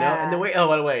 Yeah. You know, and the way. Oh,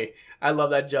 by the way, I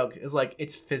love that joke. It's like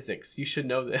it's physics. You should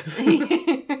know this.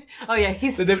 Oh yeah,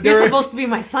 you're were supposed to be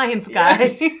my science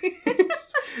guy.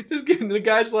 Just kidding. The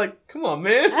guy's like, come on,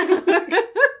 man.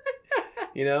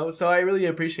 You know, so I really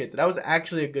appreciate that. That was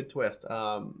actually a good twist.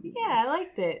 Yeah, I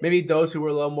liked it. Maybe those who were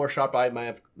a little more sharp eyed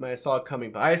might have saw it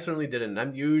coming, but I certainly didn't.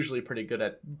 I'm usually pretty good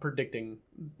at predicting,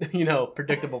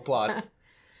 predictable plots.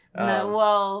 No,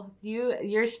 well,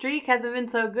 your streak hasn't been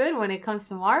so good when it comes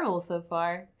to Marvel so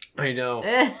far. I know.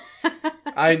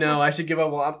 I know. I should give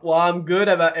up. While I'm good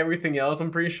about everything else,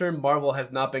 I'm pretty sure Marvel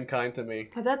has not been kind to me.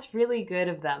 But that's really good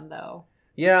of them, though.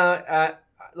 Yeah,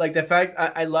 like the fact,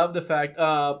 I love the fact,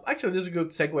 actually this is a good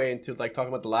segue into like talking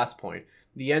about the last point,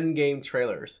 the Endgame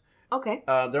trailers. Okay.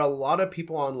 There are a lot of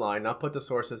people online, I'll put the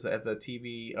sources of the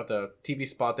TV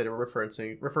spot that they were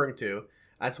referring to,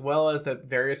 as well as the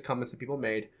various comments that people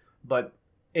made, but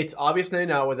it's obvious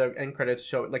now with the end credits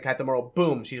show, like Captain Marvel,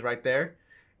 boom, she's right there.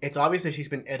 It's obvious that she's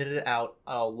been edited out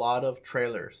a lot of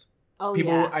trailers. Oh,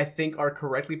 people, yeah. I think, are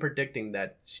correctly predicting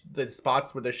that the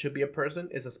spots where there should be a person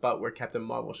is a spot where Captain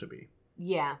Marvel should be.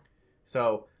 Yeah.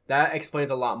 So that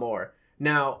explains a lot more.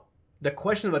 Now, the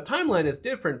question of a timeline is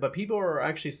different, but people are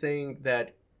actually saying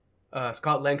that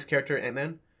Scott Lang's character,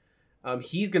 Ant-Man,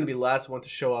 he's going to be the last one to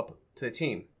show up to the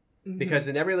team. Mm-hmm. Because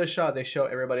in every other shot, they show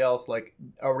everybody else like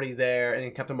already there, and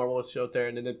then Captain Marvel shows there,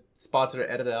 and then the spots that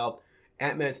are edited out,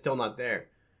 Ant-Man's still not there.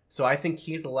 So I think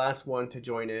he's the last one to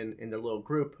join in their little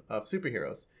group of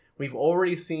superheroes. We've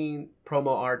already seen promo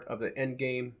art of the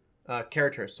Endgame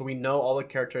characters. So we know all the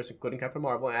characters, including Captain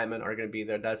Marvel and Ant-Man, are going to be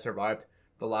there that survived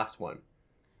the last one.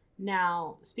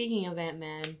 Now, speaking of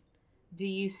Ant-Man, do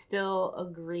you still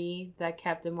agree that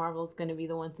Captain Marvel is going to be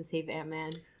the one to save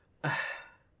Ant-Man?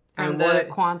 From the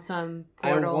quantum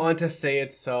portal? I want to say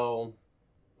it so,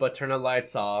 but turn the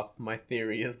lights off. My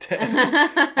theory is dead.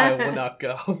 I will not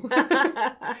go.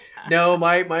 No,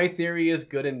 my theory is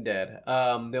good and dead.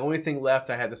 The only thing left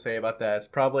I had to say about that is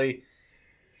probably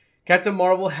Captain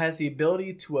Marvel has the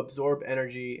ability to absorb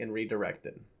energy and redirect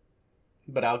it.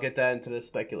 But I'll get that into the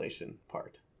speculation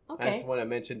part. Okay. I just want to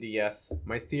mention yes.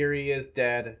 My theory is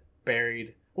dead,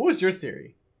 buried. What was your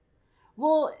theory?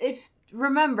 Well,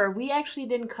 remember, we actually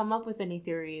didn't come up with any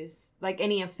theories, like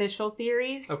any official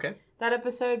theories. Okay. That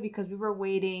episode, because we were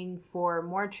waiting for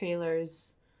more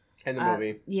trailers. And the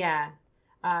movie. Yeah.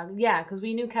 Because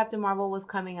we knew Captain Marvel was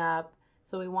coming up.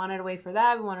 So we wanted to wait for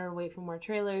that. We wanted to wait for more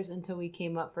trailers until we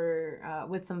came up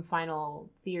with some final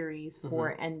theories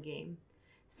for Endgame.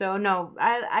 So no,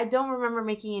 I don't remember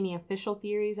making any official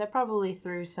theories. I probably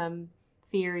threw some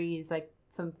theories, like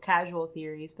some casual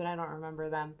theories, but I don't remember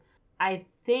them. I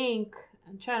think,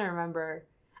 I'm trying to remember.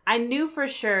 I knew for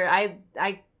sure, I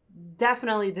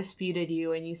definitely disputed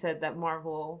you and you said that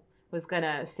Marvel was going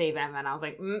to save Ant-Man. I was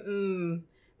like,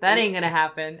 that ain't going to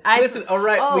happen. Listen, all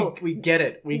right, we get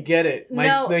it. We get it.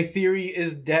 My theory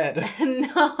is dead.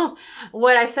 No.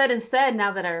 What I said instead,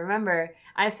 now that I remember,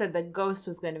 I said that Ghost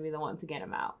was going to be the one to get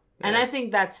him out. Yeah. And I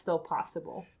think that's still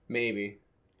possible. Maybe.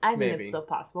 I think it's still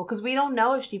possible. Because we don't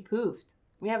know if she poofed.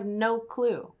 We have no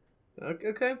clue.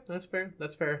 Okay, that's fair.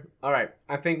 That's fair. All right,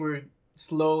 I think we're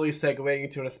slowly segueing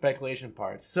into the speculation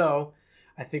part. So,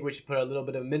 I think we should put a little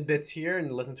bit of mid-bits here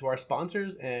and listen to our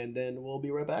sponsors, and then we'll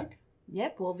be right back.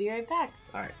 Yep, we'll be right back.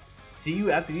 All right. See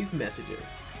you after these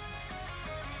messages.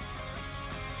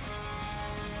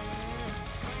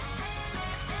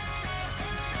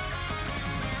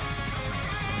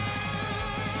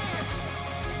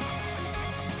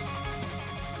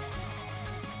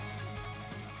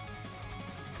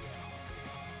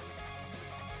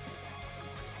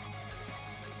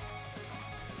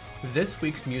 This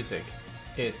week's music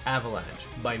is Avalanche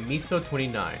by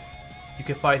Miso29. You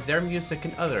can find their music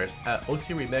and others at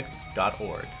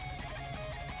ocremix.org.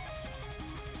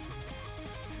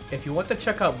 If you want to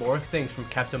check out more things from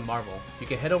Captain Marvel, you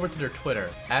can head over to their Twitter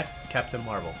at Captain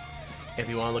Marvel. If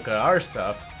you want to look at our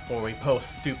stuff, where we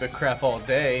post stupid crap all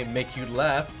day and make you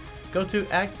laugh, go to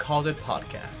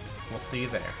 @CalledItPodcast. We'll see you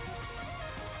there.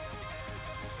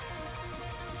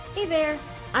 Hey there!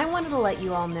 I wanted to let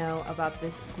you all know about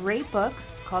this great book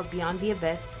called Beyond the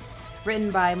Abyss,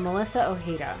 written by Melissa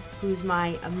Ojeda, who's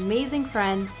my amazing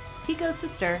friend, Tico's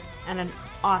sister, and an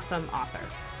awesome author.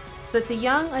 So it's a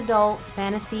young adult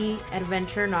fantasy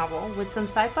adventure novel with some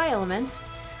sci-fi elements,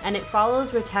 and it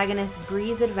follows protagonist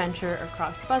Bree's adventure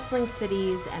across bustling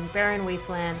cities and barren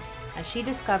wasteland, as she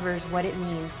discovers what it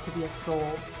means to be a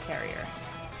soul carrier.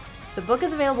 The book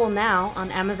is available now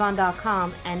on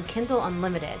Amazon.com and Kindle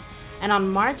Unlimited, and on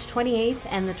March 28th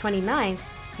and the 29th,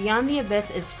 Beyond the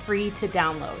Abyss is free to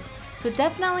download. So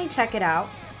definitely check it out.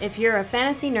 If you're a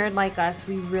fantasy nerd like us,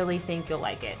 we really think you'll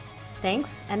like it.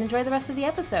 Thanks, and enjoy the rest of the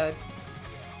episode.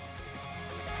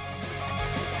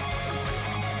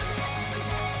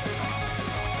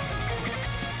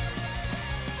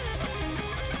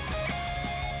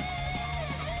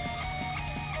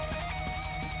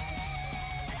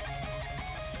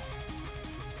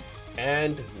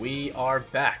 And we are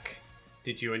back.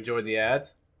 Did you enjoy the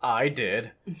ads? I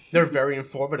did. They're very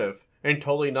informative and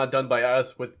totally not done by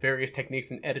us with various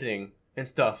techniques in editing and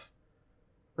stuff.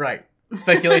 Right.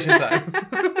 Speculation time.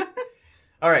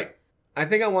 All right. I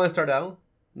think I want to start out,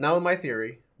 not with my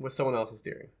theory, with someone else's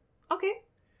theory. Okay.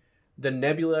 The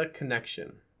Nebula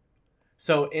connection.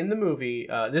 So in the movie,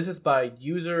 this is by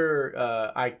user,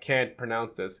 I can't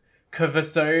pronounce this,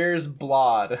 Kvasir's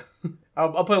Blod.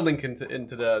 I'll put a link into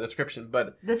the description,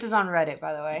 but... This is on Reddit,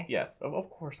 by the way. Yes, of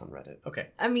course on Reddit. Okay.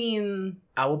 I mean...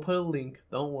 I will put a link,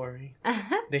 don't worry.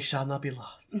 They shall not be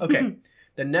lost. Okay.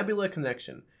 The Nebula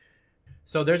connection.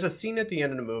 So there's a scene at the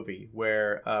end of the movie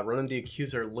where Ronan the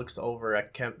Accuser looks over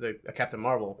at Captain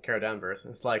Marvel, Carol Danvers,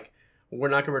 and it's like, we're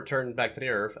not going to return back to the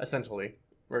Earth, essentially.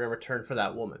 We're going to return for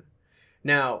that woman.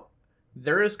 Now,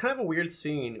 there is kind of a weird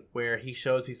scene where he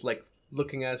shows he's like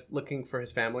looking for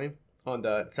his family on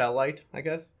the satellite, I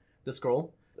guess, the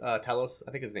scroll. Talos,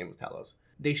 I think his name was Talos.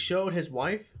 They showed his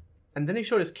wife, and then they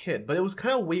showed his kid, but it was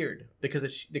kind of weird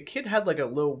because the kid had like a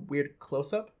little weird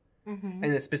close-up, and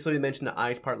it specifically mentioned the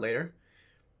eyes part later.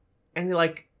 And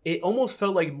like it almost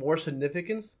felt like more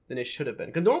significance than it should have been.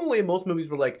 Because normally in most movies,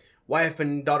 we're like, wife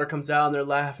and daughter comes out and they're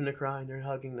laughing, they're crying, they're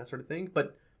hugging, that sort of thing.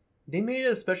 But they made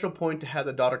it a special point to have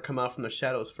the daughter come out from the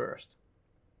shadows first.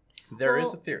 There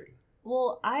is a theory.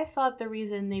 Well, I thought the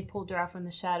reason they pulled her out from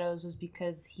the shadows was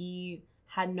because he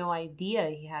had no idea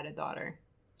he had a daughter.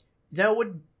 That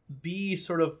would be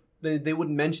sort of... They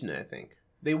wouldn't mention it, I think.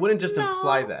 They wouldn't just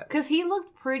imply that. Because he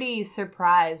looked pretty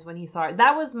surprised when he saw her.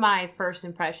 That was my first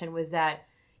impression, was that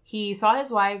he saw his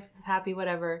wife, happy,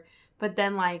 whatever. But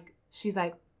then, like, she's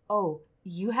like, oh,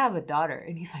 you have a daughter.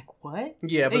 And he's like, what?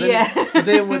 Yeah, but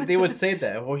then they would say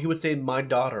that. Or he would say, my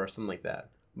daughter, or something like that.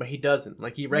 But he doesn't.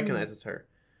 Like, he recognizes her.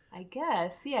 I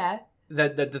guess, yeah.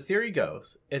 That the theory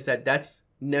goes is that that's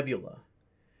Nebula.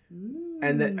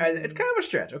 And it's kind of a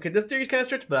stretch. Okay, this theory's kind of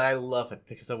stretch, but I love it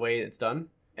because of the way it's done.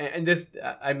 And this,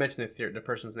 I mentioned the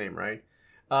person's name, right?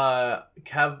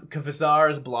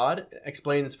 Kvasir's Blod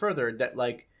explains further that,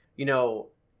 like, you know,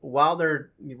 while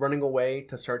they're running away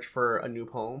to search for a new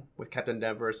home with Captain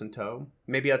Danvers in tow,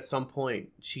 maybe at some point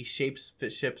she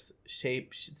shapeshift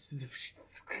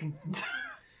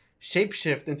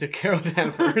into Carol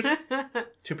Danvers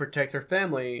to protect her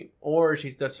family, or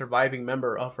she's the surviving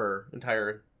member of her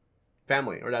entire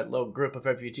family, or that little group of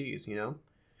refugees, you know?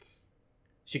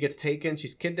 She's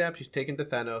kidnapped, she's taken to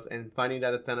Thanos, and finding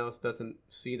that Thanos doesn't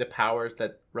see the powers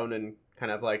that Ronan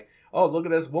kind of like, oh, look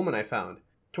at this woman I found,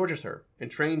 tortures her,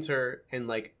 and trains her, and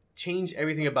like, change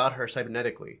everything about her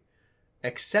cybernetically,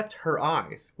 except her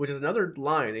eyes, which is another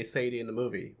line they say in the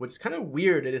movie, which is kind of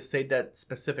weird they say that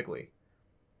specifically.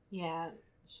 Yeah,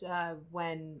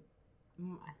 when,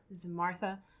 is it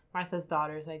Martha? Martha's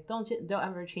daughter's like, don't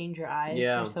ever change your eyes,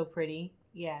 they're so pretty.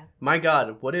 Yeah. My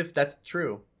God, what if that's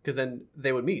true? Because then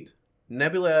they would meet.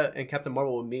 Nebula and Captain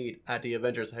Marvel would meet at the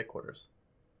Avengers headquarters.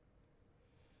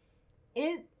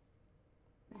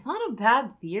 It's not a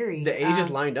bad theory. The ages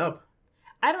lined up.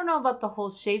 I don't know about the whole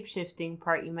shape-shifting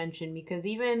part you mentioned, because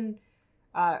even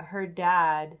her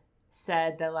dad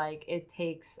said that, like, it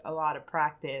takes a lot of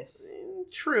practice.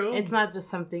 True. It's not just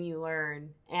something you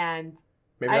learn. And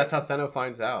maybe that's how Thanos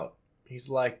finds out. He's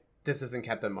like, this isn't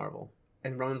Captain Marvel.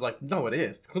 And Ronan's like, no, it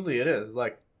is. Clearly it is.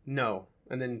 Like, no.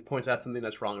 And then points out something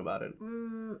that's wrong about it.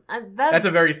 That's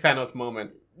a very Thanos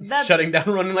moment. Shutting down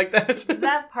Ronan like that.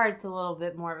 That part's a little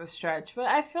bit more of a stretch. But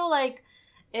I feel like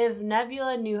if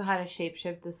Nebula knew how to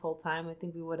shapeshift this whole time, I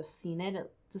think we would have seen it.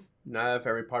 Not if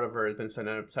every part of her has been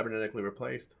cybernetically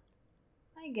replaced.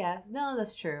 I guess. No,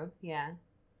 that's true. Yeah.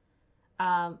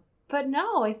 But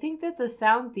no, I think that's a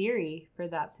sound theory for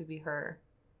that to be her.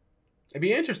 It'd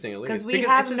be interesting, at least. Because we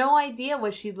have no idea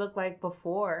what she looked like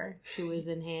before she was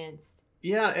enhanced.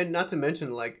 Yeah, and not to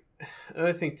mention, like,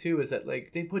 another thing, too, is that,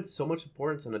 like, they put so much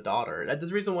importance on the daughter. That's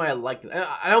the reason why I liked it.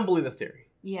 I don't believe this theory.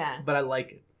 Yeah. But I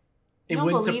like it. It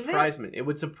wouldn't surprise me. It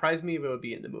would surprise me if it would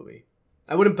be in the movie.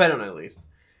 I wouldn't bet on it, at least.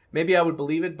 Maybe I would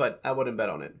believe it, but I wouldn't bet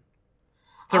on it.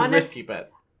 It's a risky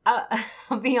bet.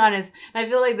 I'll be honest. I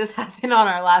feel like this happened on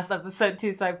our last episode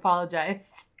too, so I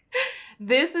apologize.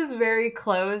 This is very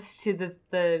close to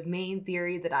the main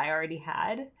theory that I already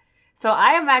had. So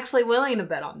I am actually willing to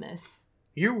bet on this.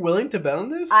 You're willing to bet on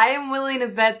this? I am willing to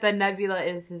bet that Nebula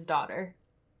is his daughter.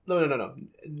 No.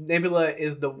 Nebula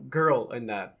is the girl in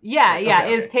that. Yeah,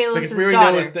 Okay. Is Talos' because we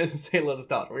already daughter. know it's Talos'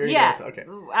 daughter. Yeah. Okay.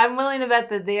 I'm willing to bet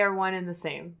that they are one and the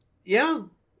same. Yeah,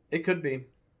 it could be.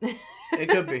 It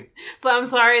could be. So I'm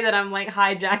sorry that I'm like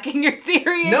hijacking your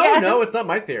theory again. No, it's not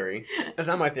my theory. It's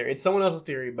not my theory. It's someone else's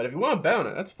theory. But if you want to bet on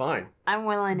it, that's fine. I'm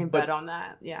willing to But bet on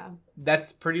that. Yeah.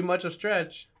 That's pretty much a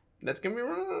stretch. That's gonna be a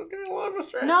lot of a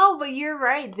stretch. No, but you're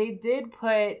right. They did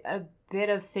put a bit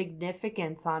of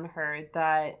significance on her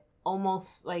that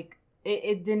almost like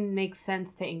it didn't make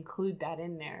sense to include that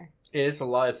in there. It is a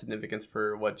lot of significance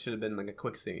for what should have been like a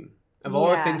quick scene. Of all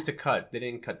the things to cut, they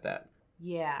didn't cut that.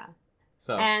 Yeah.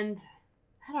 So and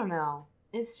I don't know.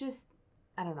 It's just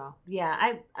I don't know.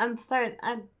 Yeah, I'm starting.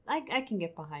 I can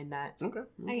get behind that. Okay.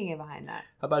 I can get behind that.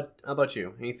 How about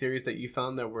you? Any theories that you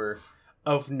found that were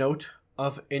of note,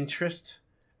 of interest?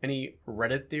 Any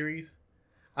Reddit theories?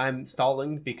 I'm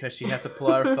stalling because she has to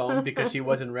pull out her phone because she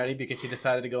wasn't ready because she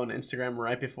decided to go on Instagram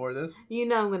right before this. You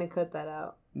know I'm gonna cut that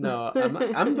out. No,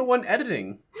 I'm the one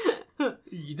editing.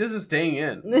 This is staying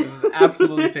in. This is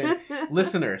absolutely staying.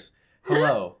 Listeners,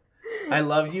 hello. I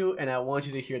love you and I want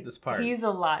you to hear this part. He's a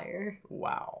liar.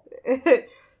 Wow.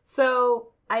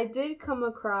 So I did come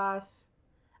across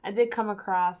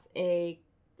a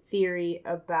theory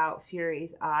about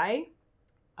Fury's eye,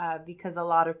 because a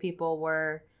lot of people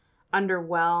were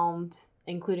underwhelmed,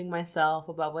 including myself,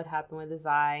 about what happened with his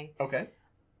eye. Okay.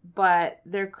 But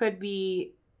there could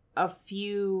be a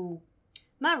few,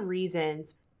 not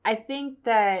reasons. I think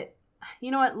that, you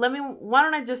know what? Why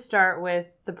don't I just start with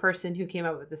the person who came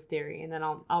up with this theory, and then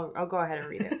I'll go ahead and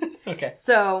read it. Okay.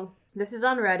 So this is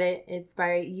on Reddit. It's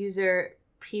by user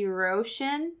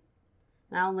Piroshin.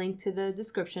 And I'll link to the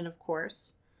description, of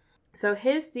course. So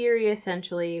his theory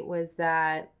essentially was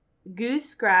that Goose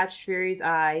scratched Fury's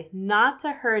eye not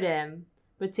to hurt him,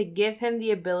 but to give him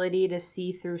the ability to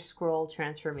see through Skrull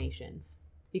transformations.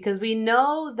 Because we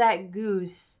know that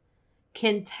Goose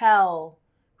can tell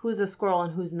who's a Skrull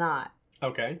and who's not.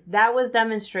 Okay. That was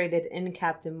demonstrated in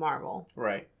Captain Marvel.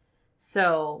 Right.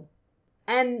 So,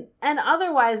 and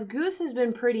otherwise, Goose has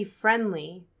been pretty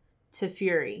friendly to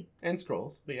Fury. And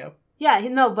Skrulls, but yeah. Yeah,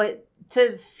 no, but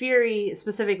to Fury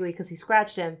specifically because he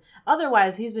scratched him.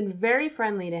 Otherwise, he's been very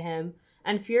friendly to him,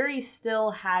 and Fury still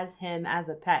has him as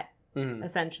a pet,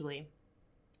 essentially.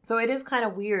 So it is kind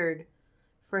of weird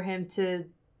for him to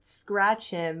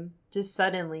scratch him just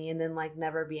suddenly and then like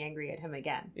never be angry at him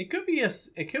again. It could be a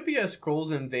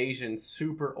Skrulls invasion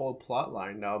super old plot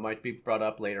line now. It might be brought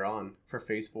up later on for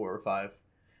Phase 4 or 5.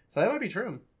 So that might be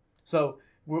true. So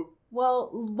well,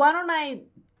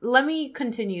 let me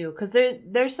continue because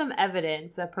there's some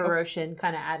evidence that Piroshin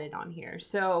kind of added on here.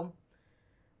 So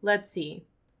let's see.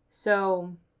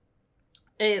 So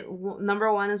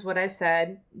number one is what I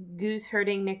said. Goose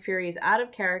hurting Nick Fury is out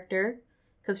of character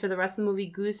because for the rest of the movie,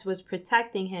 Goose was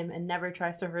protecting him and never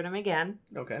tries to hurt him again.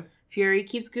 Okay. Fury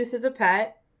keeps Goose as a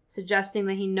pet, suggesting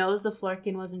that he knows the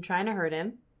Flerken wasn't trying to hurt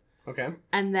him. Okay.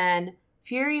 And then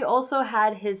Fury also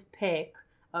had his pick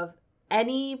of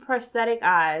any prosthetic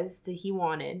eyes that he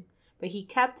wanted, but he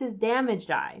kept his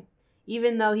damaged eye,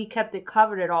 even though he kept it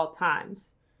covered at all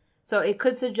times. So it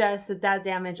could suggest that that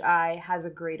damaged eye has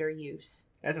a greater use.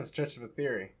 That's a stretch of a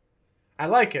theory. I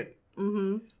like it,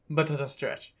 but that's a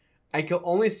stretch. I can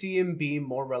only see him being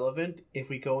more relevant if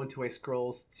we go into a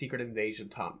Skrulls Secret Invasion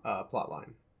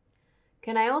plotline.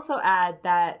 Can I also add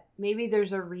that maybe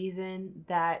there's a reason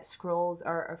that Skrulls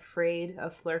are afraid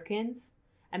of Flerkens,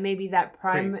 and maybe that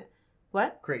Kree.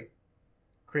 What? Kree,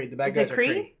 the bad Is guys it are Kree?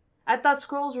 Kree. I thought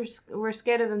Skrulls were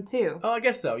scared of them too. Oh, I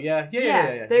guess so. Yeah.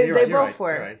 They You're both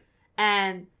were. Right.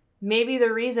 And maybe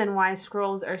the reason why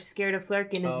Skrulls are scared of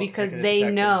Flerken is because they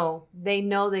know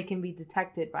they can be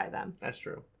detected by them. That's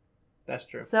true.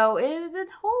 So it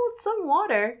holds some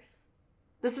water.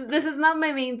 This is not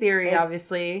my main theory,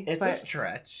 obviously. It's a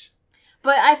stretch.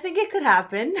 But I think it could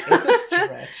happen. It's a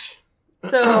stretch.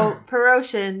 So,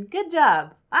 Piroshin, good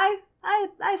job.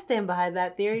 I stand behind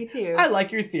that theory too. I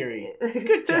like your theory.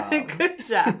 Good job. Good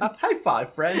job. High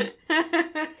five, friend.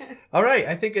 All right,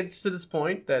 I think it's to this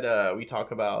point that we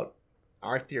talk about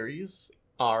our theories,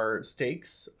 our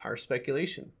stakes, our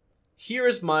speculation. Here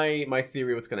is my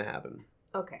theory what's going to happen.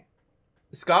 Okay.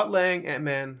 Scott Lang,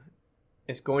 Ant-Man,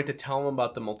 is going to tell him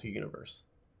about the multi-universe.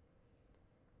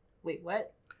 Wait,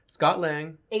 what? Scott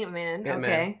Lang. Ant-Man,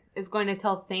 okay. Is going to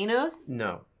tell Thanos?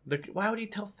 No. Why would he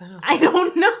tell Thanos? I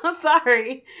don't know.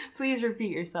 Sorry. Please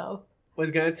repeat yourself.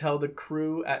 Was going to tell the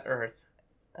crew at Earth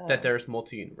that there's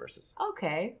multi-universes.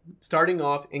 Okay. Starting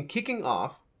off and kicking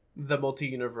off the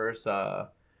multi-universe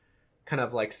kind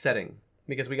of like setting.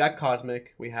 Because we got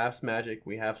cosmic, we have magic,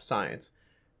 we have science.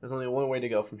 There's only one way to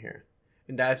go from here.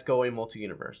 And that's going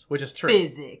multi-universe, which is true.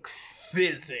 Physics.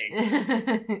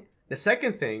 The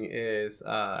second thing is,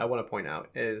 I want to point out,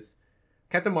 is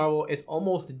Captain Marvel is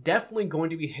almost definitely going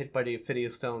to be hit by the Infinity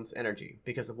Stone's energy.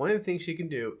 Because one of the things she can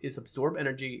do is absorb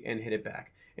energy and hit it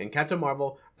back. And Captain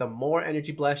Marvel, the more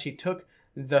energy blast she took,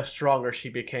 the stronger she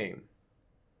became.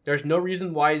 There's no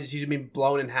reason why she's been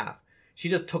blown in half. She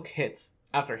just took hits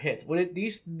after hits.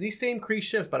 These same Kree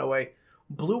ships, by the way,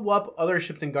 blew up other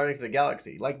ships in Guardians of the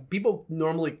Galaxy. Like, people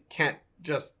normally can't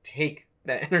just take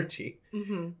that energy.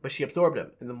 Mm-hmm. But she absorbed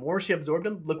them. And the more she absorbed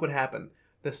them, look what happened.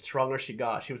 The stronger she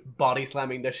got. She was body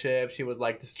slamming the ship. She was,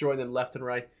 like, destroying them left and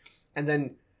right. And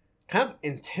then kind of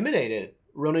intimidated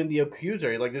Ronan the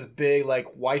Accuser. Like, this big, like,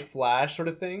 white flash sort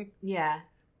of thing. Yeah.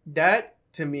 That,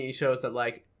 to me, shows that,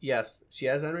 like, yes, she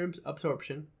has energy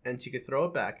absorption. And she could throw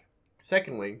it back.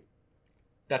 Secondly,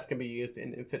 that's going to be used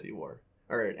in Infinity War.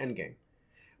 Or Endgame.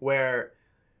 Where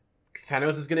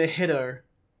Thanos is going to hit her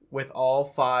with all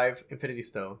 5 Infinity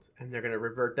Stones, and they're going to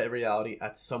revert that reality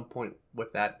at some point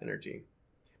with that energy.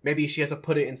 Maybe she has to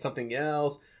put it in something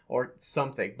else or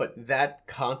something, but that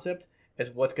concept is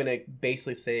what's going to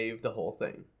basically save the whole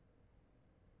thing.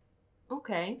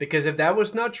 Okay. Because if that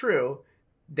was not true,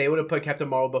 they would have put Captain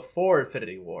Marvel before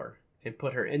Infinity War and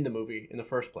put her in the movie in the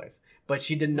first place. But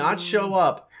she did not show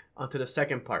up until the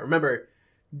second part. Remember,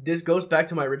 this goes back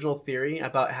to my original theory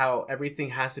about how everything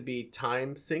has to be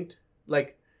time synced.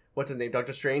 Like, what's his name?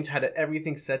 Doctor Strange had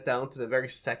everything set down to the very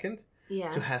second. Yeah.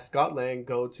 To have Scott Lang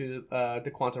go to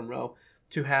the Quantum Realm.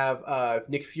 To have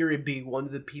Nick Fury be one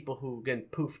of the people who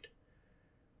get poofed.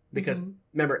 Because,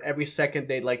 remember, every second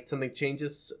they, like, something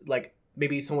changes. Like,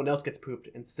 maybe someone else gets poofed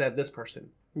instead of this person.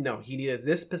 No, he needed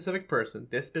this specific person,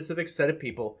 this specific set of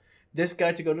people, this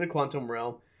guy to go to the Quantum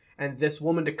Realm, and this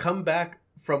woman to come back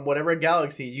from whatever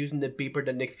galaxy using the beeper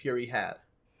that Nick Fury had.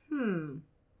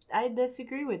 I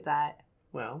disagree with that.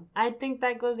 Well, I think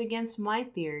that goes against my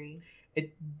theory.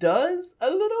 It does a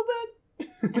little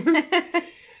bit.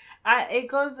 It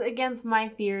goes against my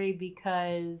theory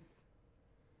because,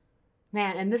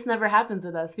 man, and this never happens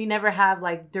with us. We never have,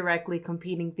 like, directly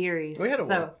competing theories. We had it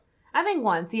once. I think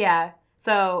once, yeah.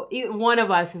 So one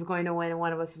of us is going to win and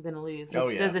one of us is going to lose,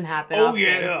 which doesn't happen often.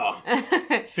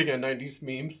 Yeah. Speaking of 90s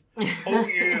memes. Oh,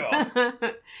 yeah.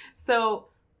 So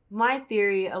my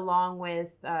theory, along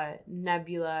with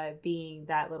Nebula being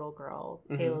that little girl,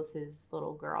 Talos'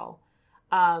 little girl,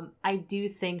 I do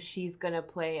think she's going to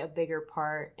play a bigger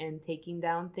part in taking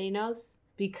down Thanos.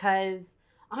 Because,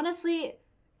 honestly,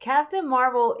 Captain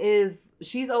Marvel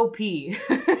she's OP.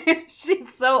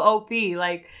 She's so OP.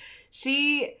 Like,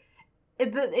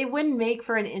 it wouldn't make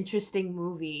for an interesting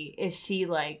movie if she,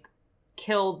 like,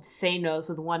 killed Thanos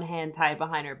with one hand tied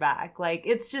behind her back. Like,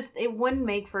 it wouldn't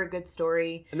make for a good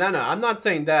story. No, I'm not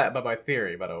saying that about my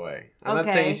theory, by the way. I'm not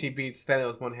saying she beats Thanos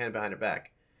with one hand behind her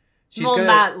back.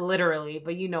 Not literally,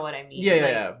 but you know what I mean.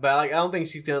 Yeah. But, like, I don't think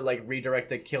she's gonna, like,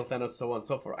 redirect it, kill Thanos, so on and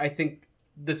so forth. I think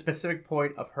the specific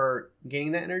point of her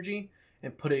gaining that energy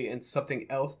and putting it in something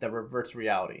else that reverts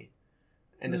reality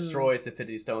and destroys the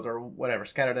Infinity Stones or whatever,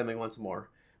 scatter them once more.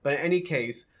 But in any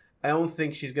case, I don't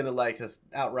think she's gonna, like, just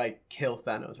outright kill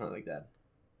Thanos or anything like that.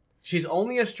 She's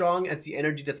only as strong as the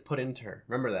energy that's put into her.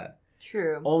 Remember that.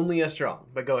 True. Only as strong.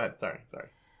 But go ahead. Sorry.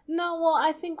 No, well,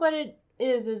 I think what it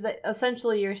is that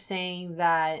essentially you're saying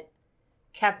that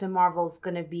Captain Marvel's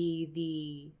gonna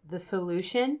be the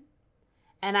solution.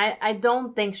 And I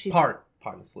don't think she's... Part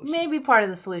of the solution. Maybe part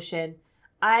of the solution.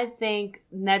 I think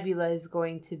Nebula is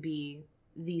going to be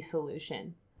the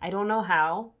solution. I don't know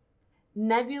how.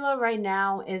 Nebula right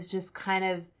now is just kind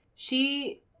of...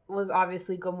 She was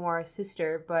obviously Gamora's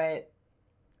sister, but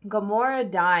Gamora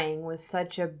dying was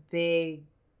such a big,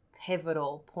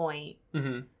 pivotal point.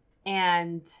 Mm-hmm.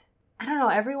 And I don't know,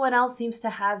 everyone else seems to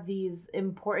have these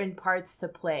important parts to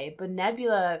play. But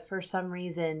Nebula, for some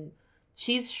reason...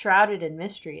 She's shrouded in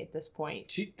mystery at this point.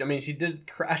 She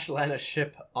did crash land a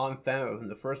ship on Thanos in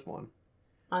the first one.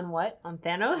 On what? On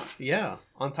Thanos? Yeah,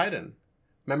 on Titan.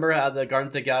 Remember how the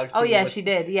Guardians of the Galaxy... Oh, yeah, she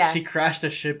did, yeah. She crashed a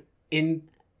ship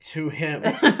into him.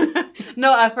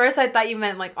 No, at first I thought you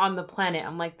meant, like, on the planet.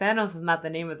 I'm like, Thanos is not the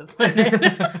name of the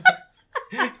planet.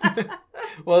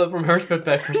 Well, from her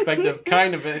perspective,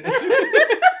 kind of is.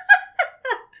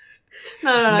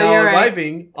 No, now you're right.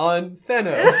 Arriving on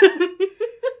Thanos.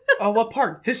 Oh, what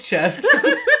part? His chest.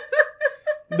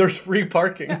 There's free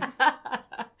parking.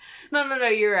 No,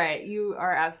 you're right. You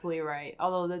are absolutely right.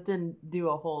 Although that didn't do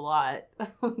a whole lot,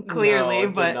 clearly. No,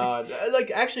 it but did not.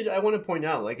 Like, actually, I want to point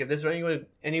out, like, if there's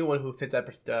anyone who fit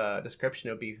that description,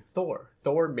 it would be Thor.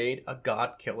 Thor made a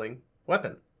god-killing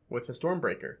weapon with a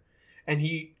Stormbreaker, and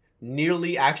he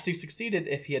nearly actually succeeded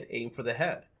if he had aimed for the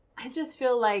head. I just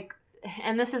feel like,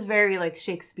 and this is very like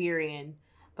Shakespearean,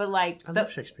 but like I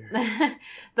love Shakespeare.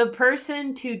 the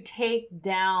person to take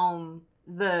down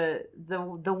the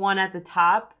one at the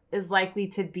top is likely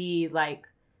to be like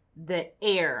the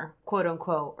heir, quote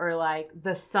unquote, or like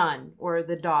the son or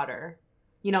the daughter.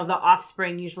 You know, the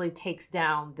offspring usually takes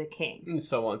down the king. And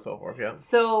so on and so forth, yeah.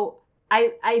 So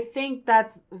I think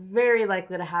that's very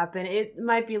likely to happen. It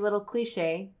might be a little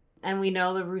cliche, and we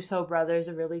know the Russo brothers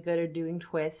are really good at doing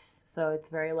twists, so it's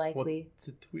very likely. What's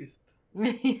a twist?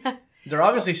 Yeah. They're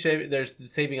obviously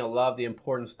saving a lot of the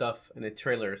important stuff in the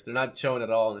trailers. They're not showing it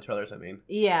all in the trailers, I mean.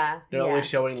 Yeah. They're only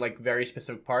showing, like, very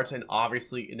specific parts and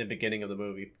obviously in the beginning of the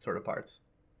movie sort of parts.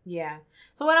 Yeah.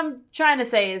 So what I'm trying to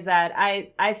say is that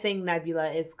I think Nebula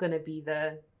is going to be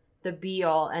the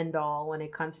be-all, end-all when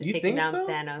it comes to taking down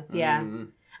Thanos. Yeah.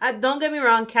 Don't get me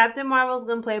wrong. Captain Marvel's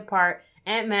going to play a part.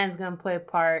 Ant-Man's going to play a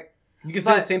part. You can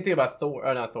say the same thing about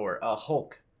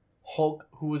Hulk. Hulk,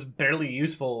 who was barely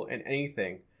useful in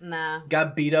anything. Nah.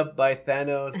 Got beat up by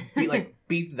Thanos.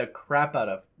 Beat the crap out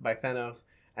of by Thanos.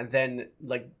 And then,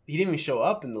 like, he didn't even show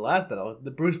up in the last battle.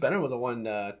 The Bruce Banner was the one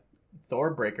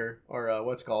Thor breaker, or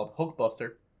what's it called,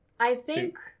 Hulkbuster. I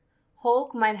think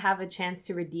Hulk might have a chance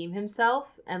to redeem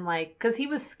himself, and like, because he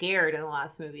was scared in the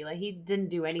last movie, like he didn't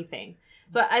do anything.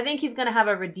 So I think he's gonna have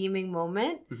a redeeming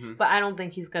moment, but I don't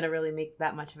think he's gonna really make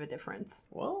that much of a difference.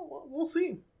 Well, we'll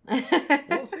see.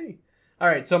 We'll see. All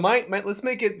right, so my let's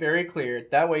make it very clear.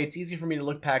 That way, it's easy for me to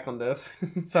look back on this,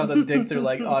 so to dig through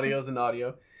like audios and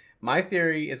audio. My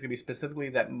theory is gonna be specifically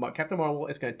that Captain Marvel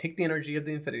is gonna take the energy of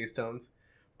the Infinity Stones,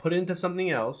 put it into something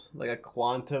else, like a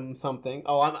quantum something.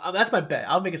 Oh, that's my bet.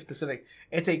 I'll make it specific.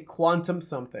 It's a quantum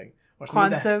something. Or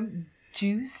something quantum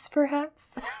juice,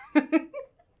 perhaps?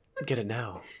 Get it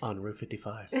now on Route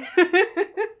 55. They're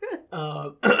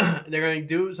going to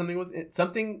do something with it,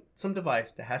 some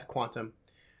device that has quantum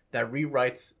that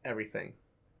rewrites everything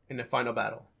in the final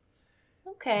battle.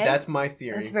 Okay. That's my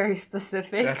theory. That's very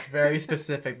specific. That's very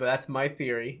specific, but that's my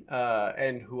theory.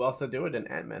 And who else to do it than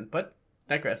Ant-Man? But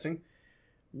digressing.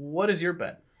 What is your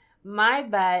bet? My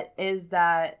bet is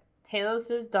that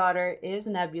Talos' daughter is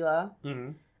Nebula,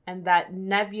 and that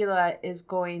Nebula is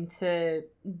going to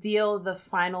deal the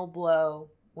final blow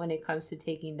when it comes to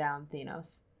taking down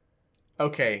Thanos.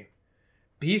 Okay.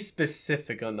 Be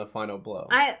specific on the final blow.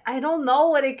 I don't know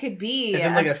what it could be. Is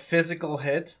it like a physical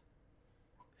hit?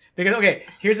 Because, okay,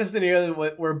 here's a scenario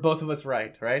where both of us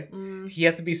right? He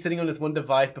has to be sitting on this one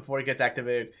device before it gets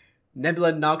activated.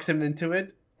 Nebula knocks him into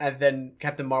it, and then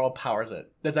Captain Marvel powers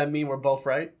it. Does that mean we're both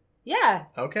right? Yeah.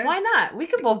 Okay. Why not? We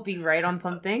could both be right on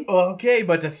something. Okay,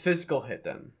 but it's a physical hit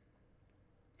then.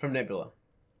 From Nebula.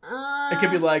 It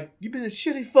could be like, you've been a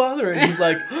shitty father, and he's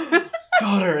like,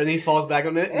 daughter, and he falls back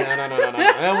on it. No.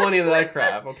 I don't want any of that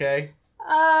crap, okay?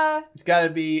 It's gotta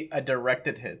be a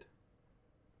directed hit.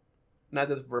 Not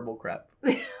this verbal crap.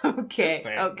 Okay.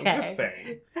 Just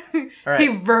saying. All right. He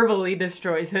verbally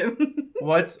destroys him.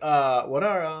 What are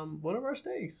our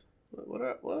stakes? What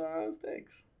are our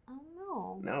stakes? I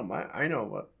don't know. No, I know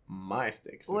what my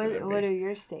stakes are. What are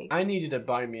your stakes? I need you to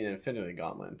buy me an Infinity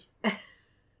Gauntlet.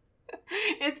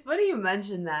 It's funny you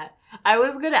mentioned that. I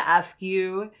was gonna ask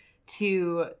you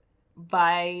to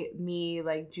buy me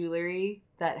like jewelry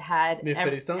that had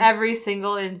every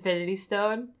single Infinity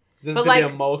Stone. This is gonna be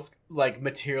the most like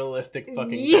materialistic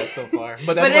fucking bet so far.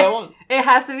 But that's what I want. It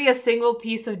has to be a single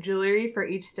piece of jewelry for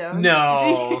each stone.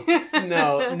 No,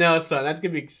 son. That's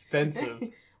gonna be expensive.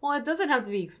 Well, it doesn't have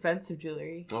to be expensive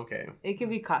jewelry. Okay. It could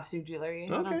be costume jewelry.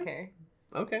 Okay. I don't care.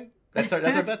 Okay. That's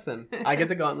our bets then. I get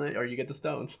the gauntlet or you get the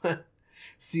stones.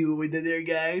 See what we did there,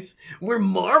 guys? We're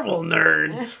Marvel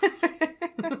nerds.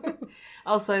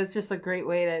 Also, it's just a great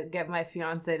way to get my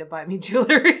fiance to buy me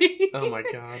jewelry. Oh my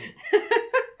god.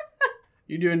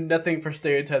 You're doing nothing for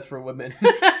stereotypes for women.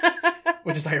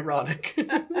 Which is ironic.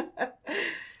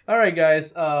 Alright,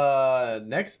 guys.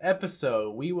 Next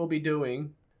episode, we will be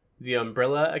doing The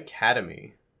Umbrella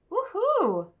Academy.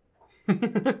 Woohoo!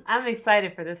 I'm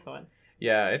excited for this one.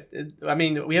 Yeah, I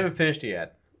mean, we haven't finished it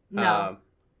yet. No.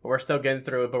 We're still getting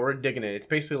through it, but we're digging it. It's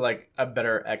basically like a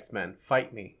better X-Men.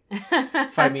 Fight me.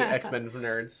 Fight me, X-Men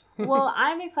nerds. Well,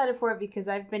 I'm excited for it because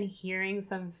I've been hearing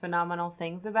some phenomenal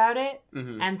things about it.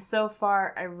 Mm-hmm. And so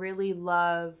far, I really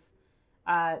love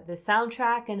the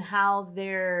soundtrack and how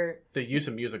the use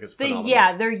of music is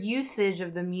phenomenal. Their usage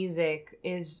of the music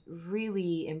is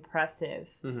really impressive.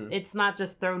 Mm-hmm. It's not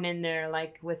just thrown in there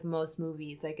like with most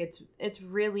movies. Like it's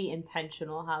really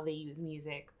intentional how they use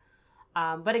music.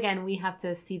 But again, we have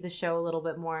to see the show a little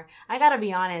bit more. I gotta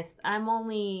be honest, I've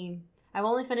only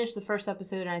finished the first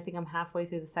episode, and I think I'm halfway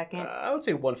through the second. I would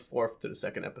say 1/4 to the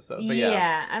second episode. But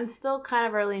yeah, I'm still kind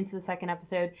of early into the second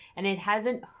episode, and it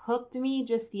hasn't hooked me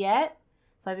just yet.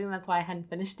 So I think that's why I hadn't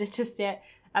finished it just yet.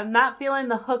 I'm not feeling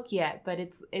the hook yet, but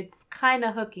it's kind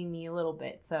of hooking me a little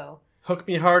bit. So hook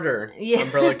me harder,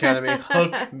 Umbrella Academy.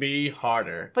 Hook me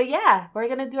harder. But yeah, we're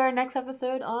gonna do our next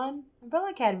episode on Umbrella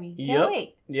Academy. Can't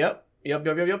wait. Yep.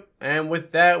 And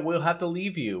with that, we'll have to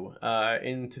leave you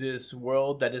into this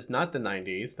world that is not the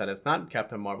 90s, that is not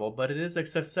Captain Marvel, but it is a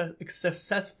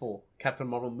successful Captain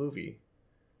Marvel movie.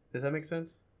 Does that make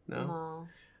sense? No?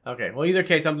 Okay, well, either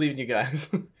case, I'm leaving you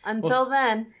guys. Until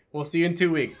then. We'll see you in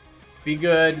 2 weeks. Be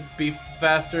good, be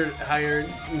faster, higher,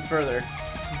 and further.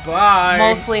 Bye!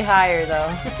 Mostly higher,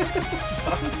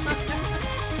 though.